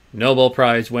 Nobel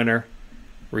Prize winner,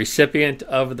 recipient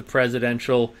of the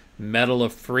Presidential Medal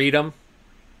of Freedom.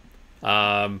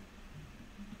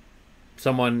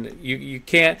 Someone you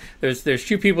can't. There's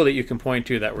two people that you can point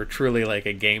to that were truly like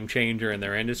a game changer in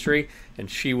their industry, and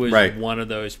she was one of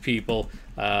those people.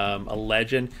 A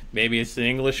legend. Maybe it's the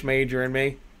English major in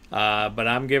me, but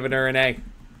I'm giving her an A.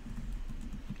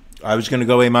 I was going to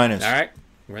go A-. All right,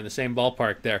 we're in the same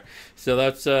ballpark there. So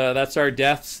that's our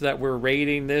deaths that we're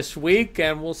rating this week,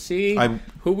 and we'll see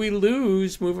who we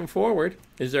lose moving forward.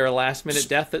 Is there a last-minute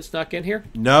death that snuck in here?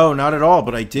 No, not at all.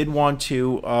 But I did want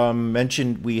to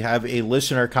mention we have a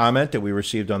listener comment that we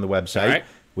received on the website,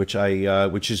 which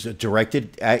is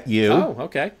directed at you. Oh,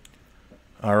 okay.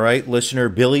 All right, listener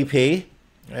Billy P.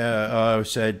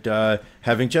 said,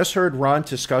 having just heard Ron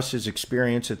discuss his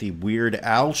experience at the Weird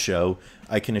Al show,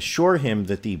 I can assure him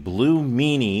that the Blue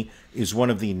Meanie is one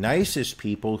of the nicest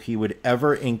people he would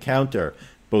ever encounter.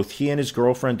 Both he and his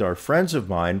girlfriend are friends of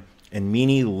mine, and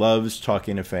Meanie loves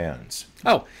talking to fans.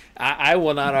 Oh, I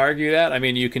will not argue that. I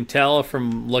mean, you can tell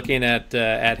from looking at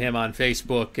him on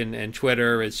Facebook and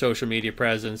Twitter, his social media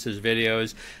presence, his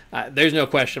videos. There's no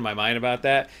question in my mind about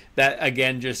that. That,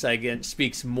 again,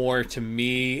 speaks more to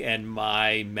me and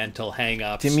my mental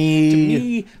hang-ups. To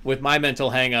me, with my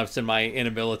mental hang-ups and my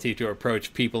inability to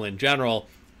approach people in general,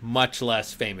 much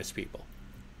less famous people.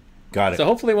 Got it. So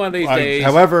hopefully one of these days...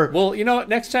 However... Well, you know what?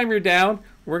 Next time you're down,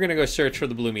 we're going to go search for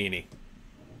the Blue Meanie.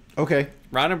 Okay.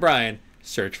 Ron and Brian,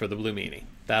 search for the Blue Meanie.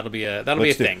 That'll be a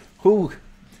thing.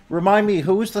 Remind me,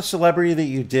 who was the celebrity that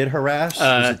you did harass?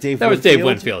 Was it Dave that Winfield? Was Dave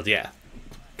Winfield, yeah.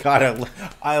 God,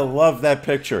 I love that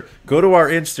picture. Go to our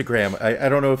Instagram. I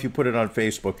don't know if you put it on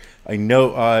Facebook. I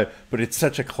know, but it's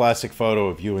such a classic photo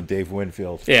of you and Dave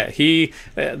Winfield. Yeah,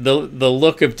 the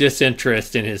look of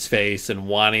disinterest in his face and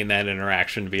wanting that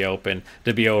interaction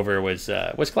to be over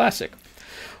was classic.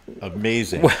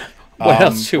 Amazing. What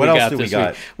else do we got this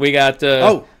week? We got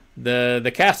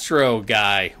the Castro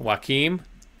guy, Joaquin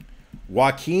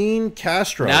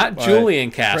Castro. Not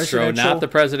Julian Castro, not the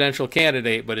presidential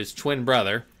candidate, but his twin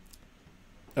brother.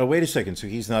 Oh, wait a second. So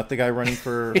he's not the guy running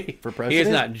for president? He is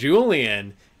not.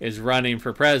 Julian is running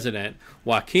for president.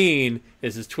 Joaquin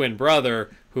is his twin brother,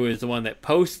 who is the one that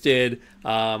posted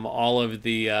all of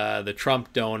the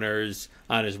Trump donors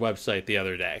on his website the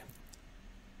other day.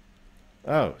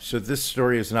 Oh, so this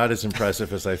story is not as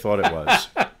impressive as I thought it was.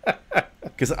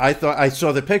 Because I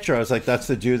saw the picture. I was like, that's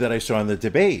the dude that I saw in the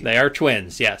debate. They are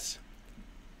twins, yes.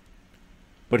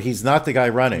 But he's not the guy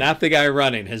running. Not the guy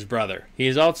running, his brother.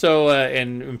 He's also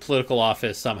in political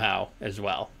office somehow as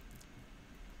well.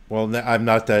 Well, I'm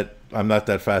not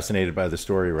that fascinated by the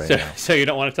story now. So you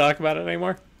don't want to talk about it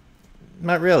anymore?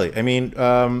 Not really. I mean,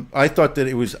 I thought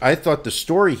the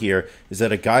story here is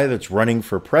that a guy that's running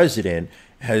for president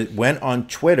went on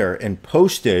Twitter and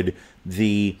posted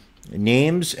the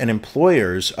names and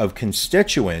employers of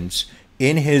constituents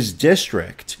in his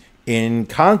district in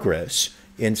Congress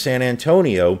in San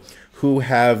Antonio who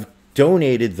have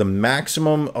donated the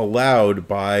maximum allowed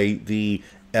by the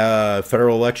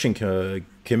Federal Election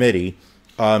Committee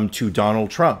to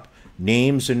Donald Trump,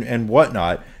 names and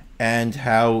whatnot, and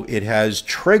how it has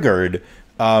triggered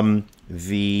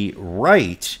the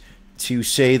right to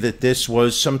say that this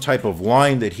was some type of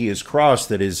line that he has crossed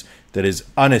that is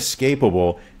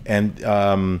unescapable. And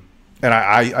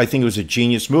I think it was a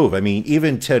genius move. I mean,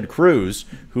 even Ted Cruz,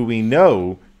 who we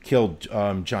know killed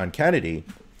John Kennedy,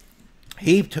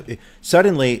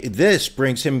 Suddenly this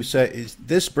brings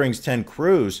Ted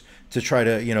Cruz to try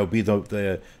to be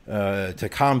to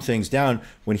calm things down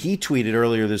when he tweeted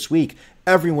earlier this week,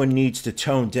 everyone needs to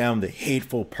tone down the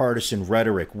hateful partisan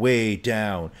rhetoric way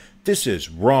down. This is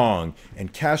wrong,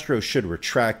 and Castro should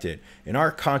retract it. In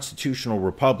our constitutional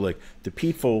republic, the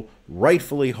people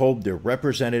rightfully hold their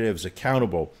representatives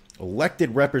accountable.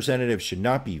 Elected representatives should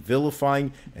not be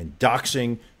vilifying and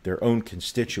doxing their own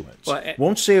constituents.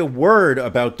 Won't say a word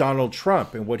about Donald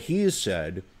Trump and what he has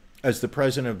said as the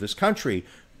president of this country,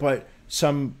 but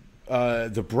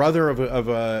the brother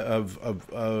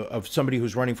of somebody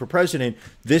who's running for president,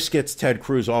 this gets Ted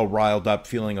Cruz all riled up,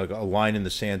 feeling like a line in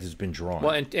the sand has been drawn.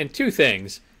 Well, and two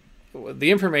things. The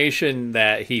information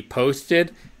that he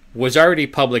posted was already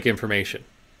public information.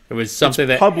 It was something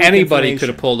that anybody could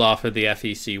have pulled off of the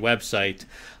FEC website.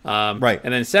 Right.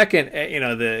 And then second,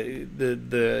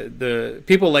 the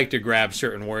people like to grab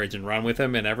certain words and run with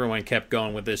them, and everyone kept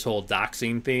going with this whole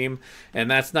doxing theme. And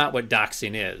that's not what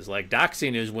doxing is. Like,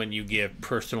 doxing is when you give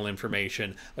personal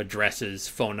information, addresses,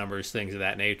 phone numbers, things of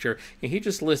that nature. And he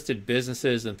just listed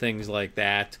businesses and things like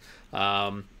that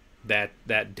that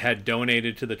had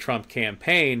donated to the Trump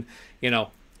campaign.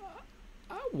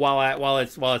 While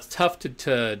it's tough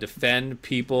to defend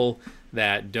people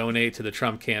that donate to the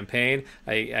Trump campaign,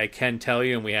 I can tell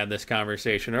you, and we had this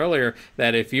conversation earlier,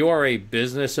 that if you are a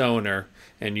business owner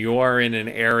and you are in an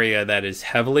area that is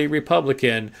heavily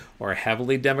Republican or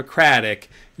heavily Democratic,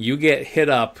 you get hit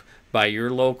up by your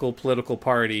local political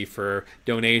party for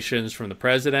donations from the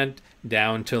president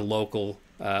down to local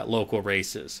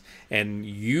races. And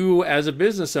you, as a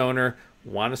business owner,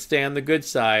 want to stay on the good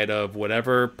side of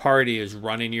whatever party is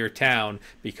running your town,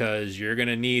 because you're going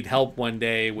to need help one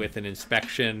day with an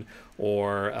inspection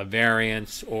or a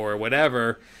variance or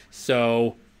whatever.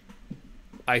 So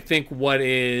I think what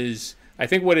is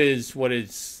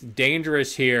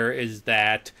dangerous here is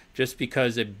that just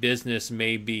because a business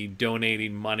may be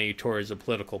donating money towards a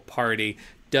political party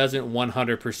doesn't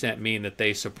 100% mean that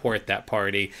they support that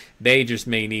party. They just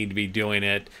may need to be doing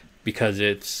it because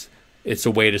it's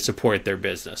a way to support their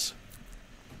business.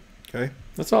 Okay.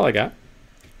 That's all I got.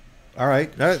 All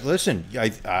right. Listen,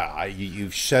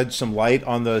 you've shed some light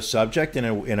on the subject in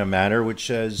a manner which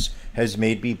has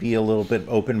made me be a little bit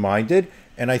open-minded,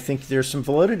 and I think there's some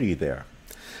validity there.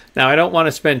 Now, I don't want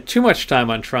to spend too much time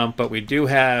on Trump, but we do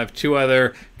have two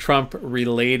other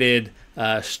Trump-related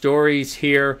stories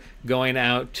here. Going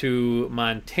out to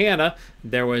Montana,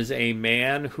 there was a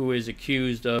man who is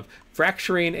accused of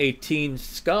fracturing a teen's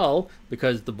skull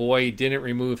because the boy didn't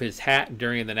remove his hat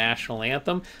during the national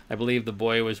anthem. I believe the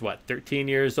boy was, 13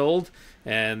 years old?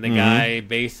 And the guy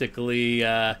basically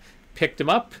picked him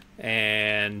up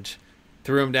and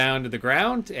threw him down to the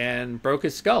ground and broke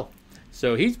his skull.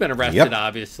 So he's been arrested,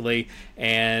 obviously,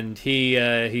 and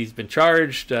he's been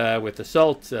charged with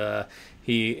assault.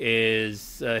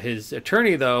 His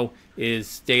attorney, though, is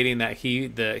stating that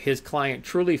his client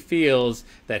truly feels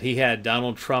that he had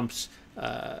Donald Trump's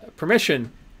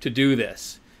permission to do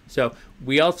this. So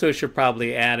we also should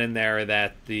probably add in there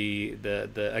that the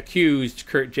accused,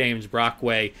 Kurt James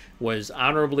Brockway, was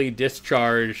honorably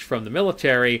discharged from the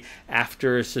military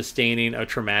after sustaining a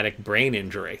traumatic brain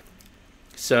injury.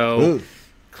 So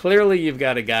clearly you've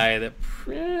got a guy that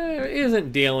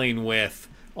isn't dealing with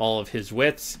all of his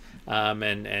wits.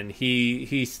 And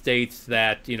he states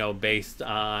that, based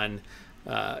on,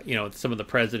 some of the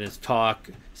president's talk,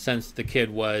 since the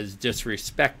kid was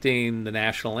disrespecting the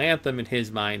national anthem, in his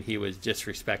mind, he was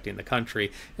disrespecting the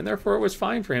country. And therefore, it was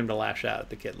fine for him to lash out at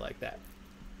the kid like that.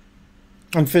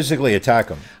 And physically attack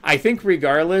him. I think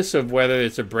regardless of whether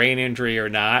it's a brain injury or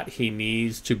not, he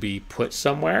needs to be put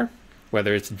somewhere.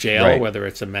 Whether it's jail, whether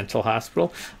it's a mental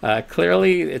hospital.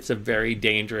 Clearly, it's a very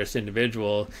dangerous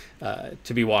individual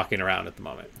to be walking around at the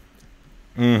moment.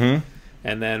 Mm-hmm.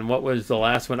 And then what was the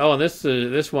last one? Oh, and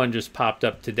this one just popped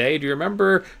up today. Do you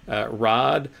remember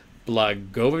Rod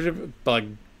Blagojevich?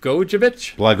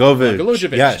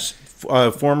 Yes.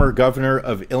 Former governor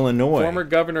of Illinois.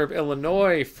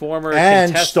 Former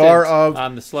and contestant star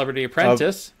on The Celebrity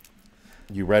Apprentice.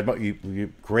 You read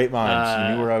great minds.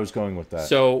 You knew where I was going with that.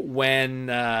 So when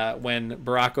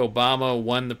Barack Obama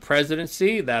won the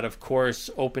presidency, that of course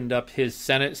opened up his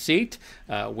Senate seat,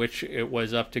 which it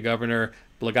was up to Governor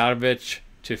Blagojevich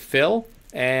to fill,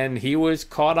 and he was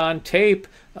caught on tape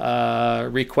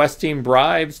requesting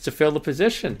bribes to fill the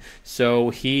position. So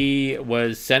he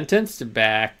was sentenced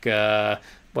back. It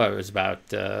was about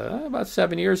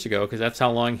 7 years ago, because that's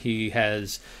how long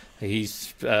he's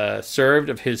served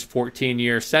of his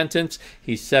 14-year sentence.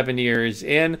 He's 7 years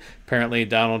in. Apparently,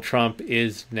 Donald Trump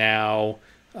is now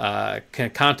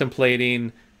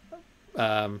contemplating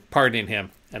pardoning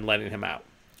him and letting him out.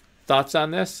 Thoughts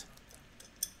on this?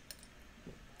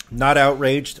 Not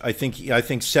outraged. I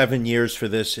think 7 years for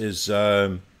this is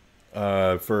for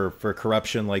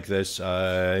corruption like this.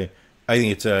 I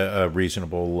think it's a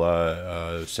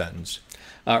reasonable sentence.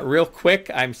 Real quick,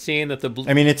 I'm seeing that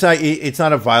I mean, it's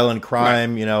not a violent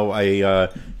crime. Right.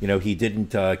 He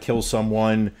didn't kill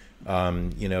someone.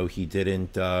 He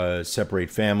didn't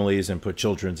separate families and put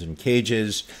children in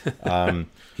cages.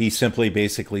 He simply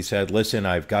basically said, listen,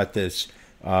 I've got this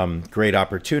great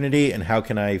opportunity, and how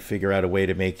can I figure out a way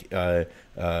to make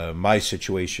my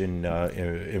situation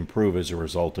improve as a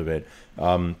result of it?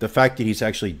 The fact that he's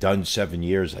actually done 7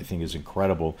 years, I think, is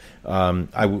incredible.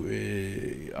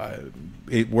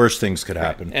 Worse things could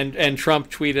happen. And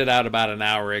Trump tweeted out about an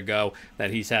hour ago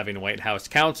that he's having White House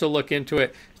counsel look into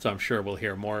it. So I'm sure we'll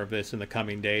hear more of this in the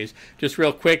coming days. Just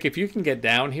real quick, if you can get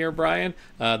down here, Brian,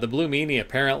 the Blue Meanie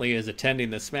apparently is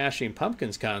attending the Smashing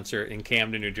Pumpkins concert in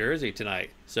Camden, New Jersey tonight.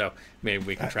 So maybe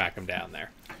we can track him down there.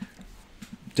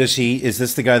 Is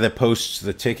this the guy that posts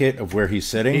the ticket of where he's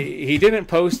sitting? He didn't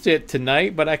post it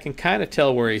tonight, but I can kind of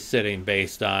tell where he's sitting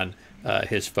based on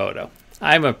his photo.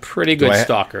 I'm a pretty good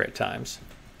stalker at times.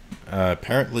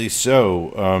 Apparently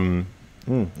so.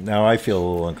 Now I feel a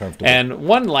little uncomfortable. And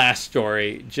one last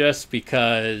story, just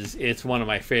because it's one of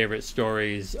my favorite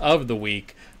stories of the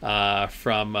week,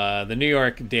 from the New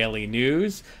York Daily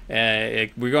News. We're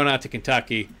going out to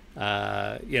Kentucky.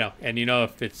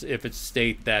 If it's a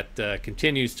state that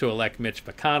continues to elect Mitch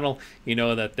McConnell,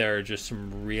 that there are just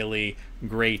some really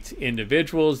great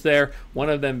individuals there. One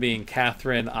of them being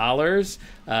Catherine Allers,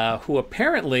 who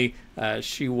apparently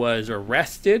she was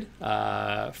arrested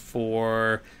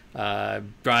for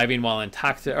driving while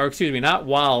intoxicated, or excuse me, not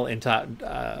while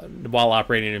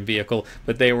operating a vehicle,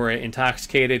 but they were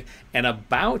intoxicated and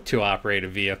about to operate a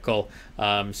vehicle.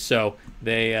 So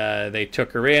they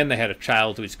took her in. They had a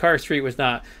child whose car seat was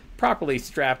not properly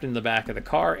strapped in the back of the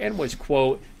car and was,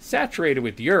 quote, saturated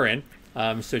with urine.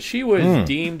 So she was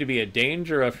deemed to be a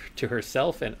danger to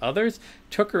herself and others.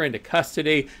 Took her into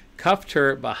custody, cuffed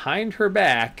her behind her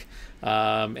back,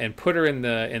 and put her in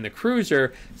the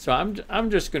cruiser. So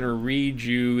I'm just going to read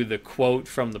you the quote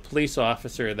from the police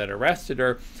officer that arrested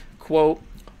her. Quote,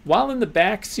 "While in the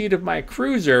back seat of my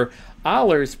cruiser,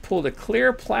 Allers pulled a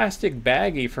clear plastic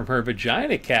baggie from her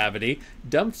vagina cavity,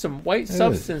 dumped some white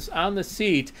substance on the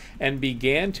seat, and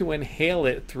began to inhale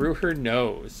it through her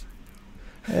nose."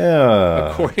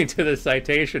 According to the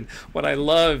citation. What I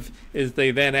love is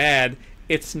they then add,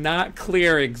 it's not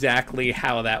clear exactly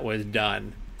how that was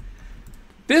done.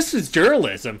 This is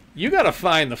journalism. You got to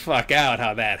find the fuck out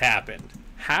how that happened.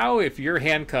 How, if you're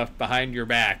handcuffed behind your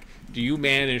back, do you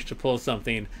manage to pull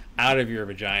something out of your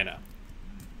vagina?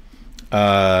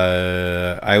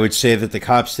 I would say that the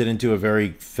cops didn't do a very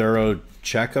thorough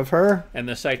check of her. And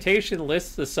the citation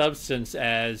lists the substance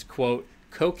as, quote,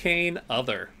 cocaine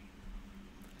other.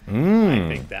 I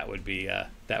think that would be that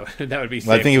would be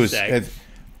safe to say.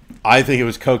 I think it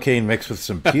was cocaine mixed with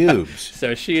some pubes.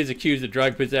 So she is accused of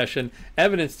drug possession,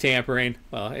 evidence tampering.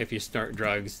 Well, if you snort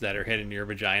drugs that are hidden in your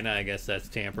vagina, I guess that's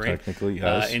tampering. Technically,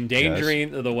 yes.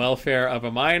 Endangering the welfare of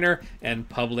a minor and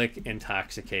public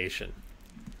intoxication.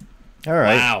 All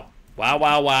right.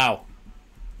 Wow.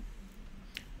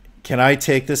 Can I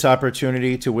take this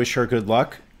opportunity to wish her good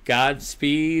luck?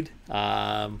 Godspeed.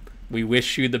 We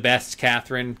wish you the best,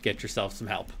 Catherine. Get yourself some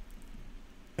help.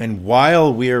 And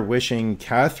while we are wishing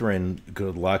Catherine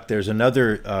good luck, there's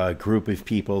another group of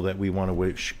people that we want to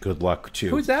wish good luck to.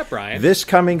 Who's that, Brian? This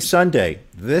coming Sunday,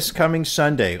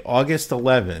 August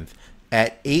 11th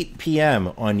at 8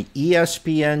 p.m. on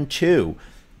ESPN2,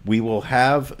 we will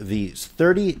have the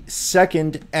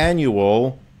 32nd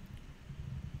annual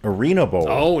Arena Bowl.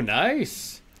 Oh,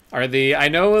 nice. I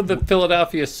know the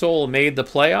Philadelphia Soul made the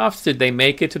playoffs. Did they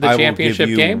make it to the championship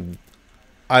game?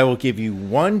 I will give you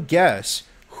one guess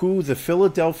who the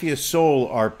Philadelphia Soul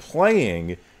are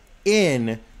playing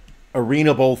in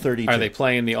Arena Bowl 32. Are they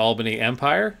playing the Albany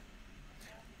Empire?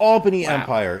 Albany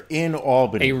Empire in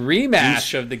Albany. A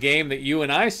rematch of the game that you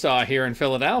and I saw here in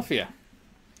Philadelphia.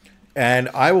 And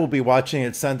I will be watching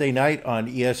it Sunday night on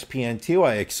ESPN2.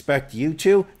 I expect you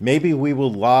to. Maybe we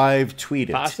will live tweet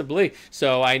it. Possibly.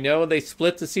 So I know they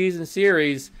split the season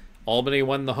series. Albany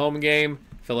won the home game.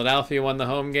 Philadelphia won the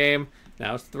home game.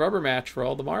 Now it's the rubber match for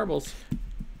all the marbles.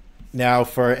 Now,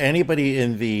 for anybody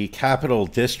in the Capital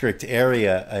District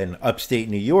area in upstate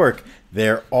New York,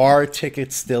 there are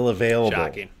tickets still available.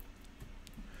 Shocking.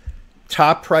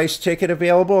 Top price ticket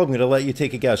available? I'm going to let you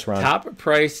take a guess, Ron. Top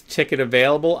price ticket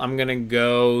available, I'm going to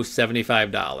go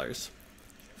 $75.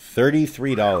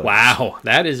 $33. Wow,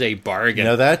 that is a bargain.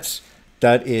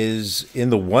 That is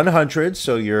in the 100s,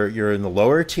 so you're in the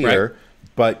lower tier, right.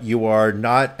 But you are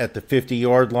not at the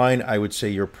 50-yard line. I would say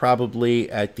you're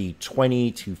probably at the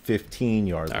 20 to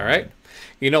 15-yard line. All right.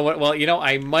 You know what? Well,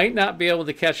 I might not be able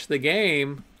to catch the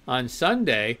game on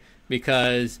Sunday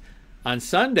because on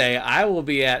Sunday I will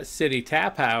be at City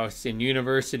Tap House in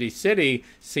University City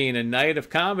seeing a night of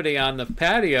comedy on the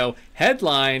patio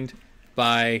headlined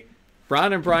by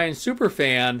Ron and Brian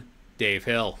superfan Dave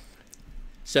Hill.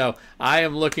 So I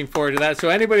am looking forward to that. So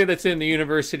anybody that's in the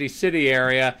University City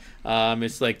area,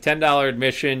 it's like $10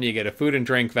 admission. You get a food and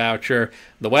drink voucher.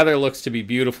 The weather looks to be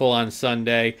beautiful on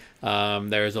Sunday.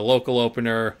 There's a local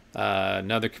opener,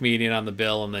 another comedian on the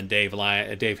bill, and then Dave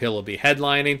Hill will be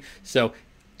headlining. So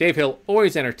Dave Hill,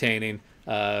 always entertaining.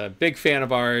 Big fan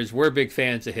of ours. We're big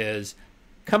fans of his.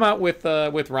 Come out with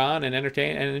Ron and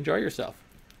entertain and enjoy yourself.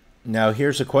 Now,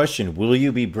 here's a question. Will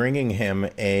you be bringing him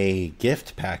a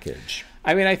gift package?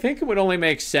 I mean, I think it would only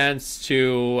make sense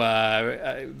to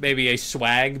maybe a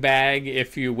swag bag,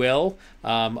 if you will,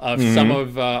 of some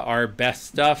of our best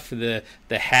stuff, the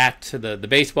hat, the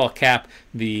baseball cap,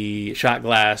 the shot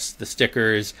glass, the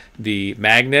stickers, the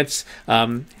magnets.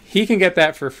 He can get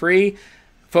that for free.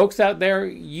 Folks out there,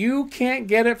 you can't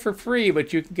get it for free,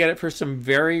 but you can get it for some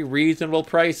very reasonable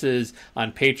prices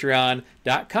on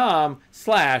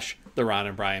patreon.com/The Ron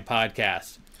and Brian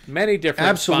Podcast. Many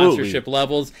different sponsorship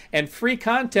levels and free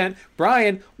content.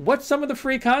 Brian, what's some of the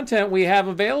free content we have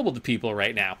available to people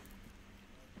right now?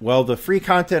 Well, the free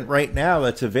content right now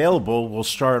that's available, we'll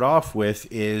start off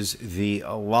with, is the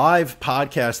live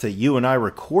podcast that you and I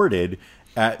recorded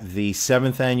at the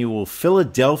 7th Annual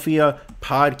Philadelphia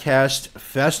Podcast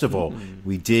Festival.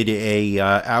 We did a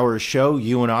hour show,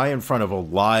 you and I, in front of a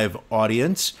live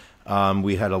audience.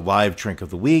 We had a live drink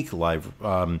of the week, live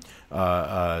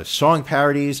song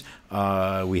parodies.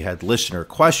 We had listener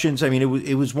questions. I mean,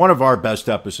 it was one of our best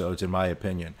episodes, in my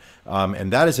opinion.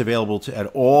 And that is available at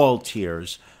all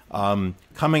tiers.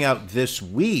 Coming out this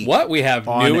week. What? We have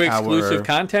new exclusive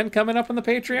content coming up on the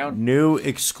Patreon? New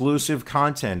exclusive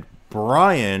content.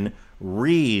 Brian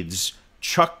reads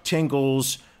Chuck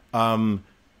Tingle's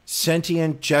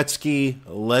Sentient Jet Ski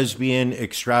Lesbian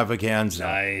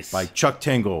Extravaganza by Chuck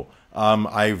Tingle.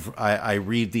 I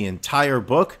read the entire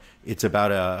book. It's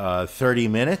about 30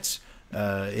 minutes.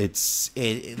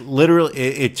 It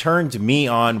literally turned me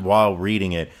on while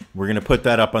reading it. We're going to put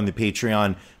that up on the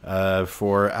Patreon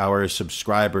for our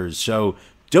subscribers. So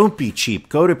don't be cheap.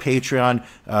 Go to Patreon.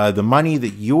 The money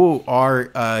that you are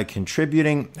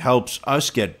contributing helps us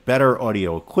get better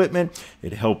audio equipment.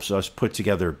 It helps us put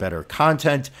together better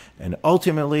content. And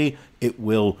ultimately, it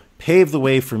will pave the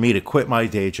way for me to quit my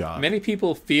day job. Many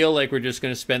people feel like we're just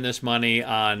going to spend this money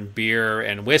on beer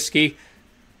and whiskey.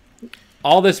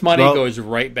 All this money goes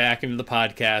right back into the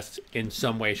podcast in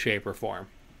some way, shape, or form.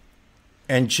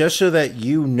 And just so that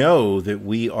you know that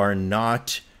we are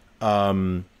not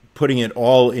putting it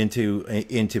all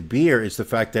into beer, is the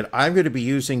fact that I'm going to be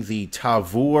using the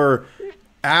Tavour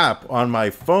app on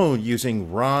my phone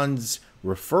using Ron's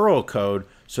referral code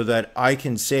so that I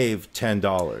can save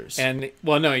 $10. And,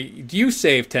 well, no, you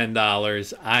save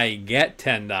 $10. I get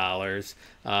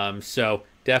 $10. So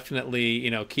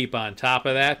definitely, keep on top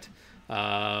of that.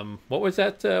 What was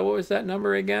that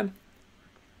number again?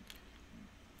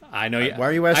 I know you. Why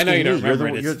are you asking me? I know you don't remember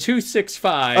it. It's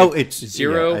 265. Oh, it's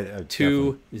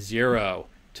 020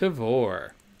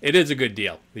 Tavour. It is a good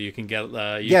deal. You can get.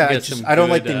 I don't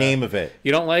like the name of it.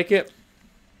 You don't like it?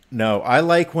 No, I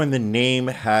like when the name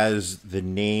has the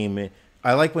name.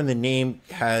 I like when the name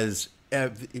has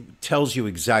it tells you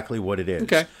exactly what it is.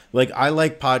 Okay. Like I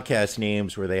like podcast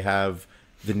names where they have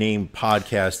the name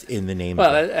podcast in the name.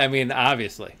 Well, I mean,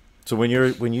 obviously. So when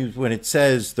it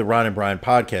says the Ron and Brian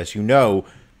podcast, you know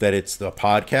that it's the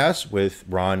podcast with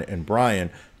Ron and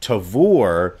Brian.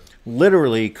 Tavour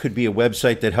literally could be a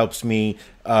website that helps me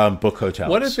book hotels.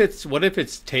 What if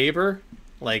it's Tabor?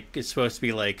 Like it's supposed to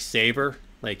be like savor,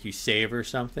 like you savor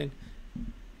something.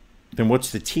 Then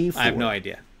what's the T for? I have no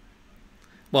idea.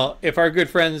 Well, if our good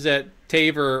friends at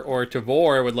Tabor or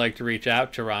Tavour would like to reach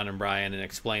out to Ron and Brian and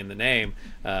explain the name,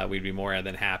 we'd be more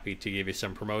than happy to give you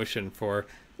some promotion for,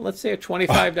 let's say, a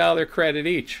 $25 credit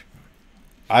each.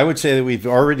 I would say that we've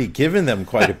already given them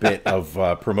quite a bit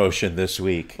of promotion this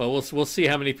week. Well, we'll see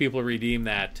how many people redeem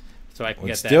that, so I can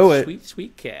get that sweet,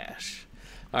 sweet cash.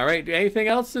 All right. Anything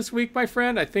else this week, my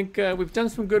friend? I think we've done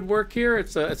some good work here.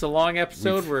 It's a long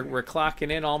episode. We're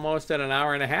clocking in almost at an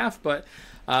hour and a half, but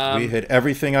we hit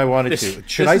everything I wanted to.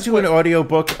 Should I do an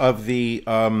audiobook of the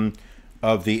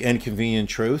Inconvenient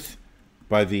Truth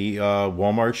by the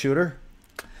Walmart shooter?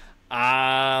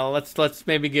 Let's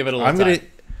maybe give it a little I'm time.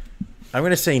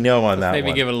 gonna say no on that Maybe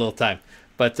one. give it a little time.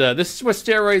 But this is what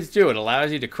steroids do. It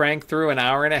allows you to crank through an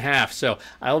hour and a half. So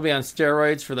I will be on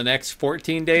steroids for the next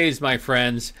 14 days, my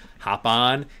friends. Hop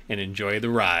on and enjoy the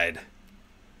ride.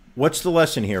 What's the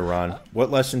lesson here, Ron?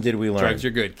 What lesson did we learn? Drugs are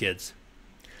good, kids.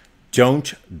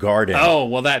 Don't garden. Oh,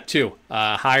 well, that too.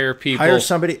 Hire people. Hire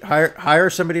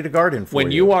somebody to garden for you.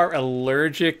 When you are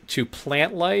allergic to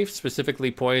plant life,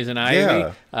 specifically poison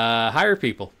ivy, hire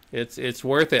people. It's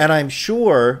worth it. And I'm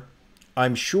sure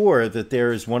that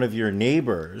there is one of your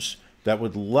neighbors that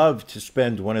would love to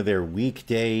spend one of their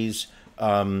weekdays,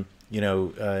 in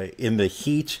the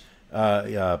heat,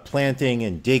 planting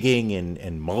and digging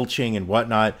and mulching and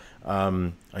whatnot.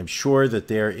 I'm sure that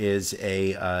there is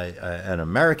an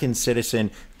American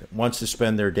citizen that wants to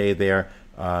spend their day there,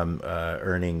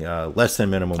 earning less than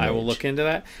minimum wage. I will look into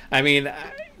that. I mean,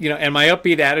 and my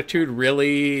upbeat attitude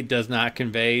really does not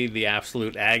convey the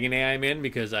absolute agony I'm in,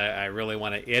 because I really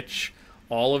want to itch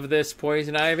all of this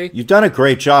poison ivy. You've done a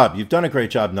great job.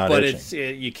 Not but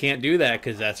itching. You can't do that,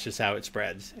 because that's just how it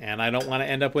spreads. And I don't want to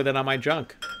end up with it on my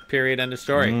junk. Period. End of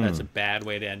story. That's a bad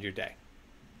way to end your day.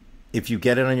 If you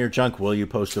get it on your junk, will you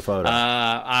post a photo?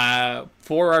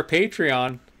 For our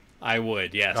Patreon, I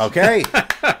would, yes. Okay.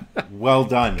 Well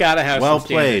done. Gotta have well some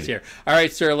standards played here. All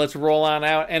right, sir, let's roll on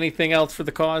out. Anything else for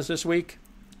the cause this week?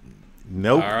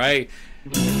 Nope. All right.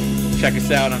 Check us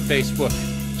out on Facebook,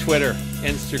 Twitter,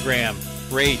 Instagram.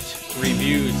 Rate,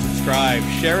 review, subscribe,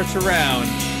 share us around.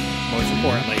 Most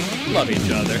importantly, love each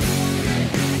other.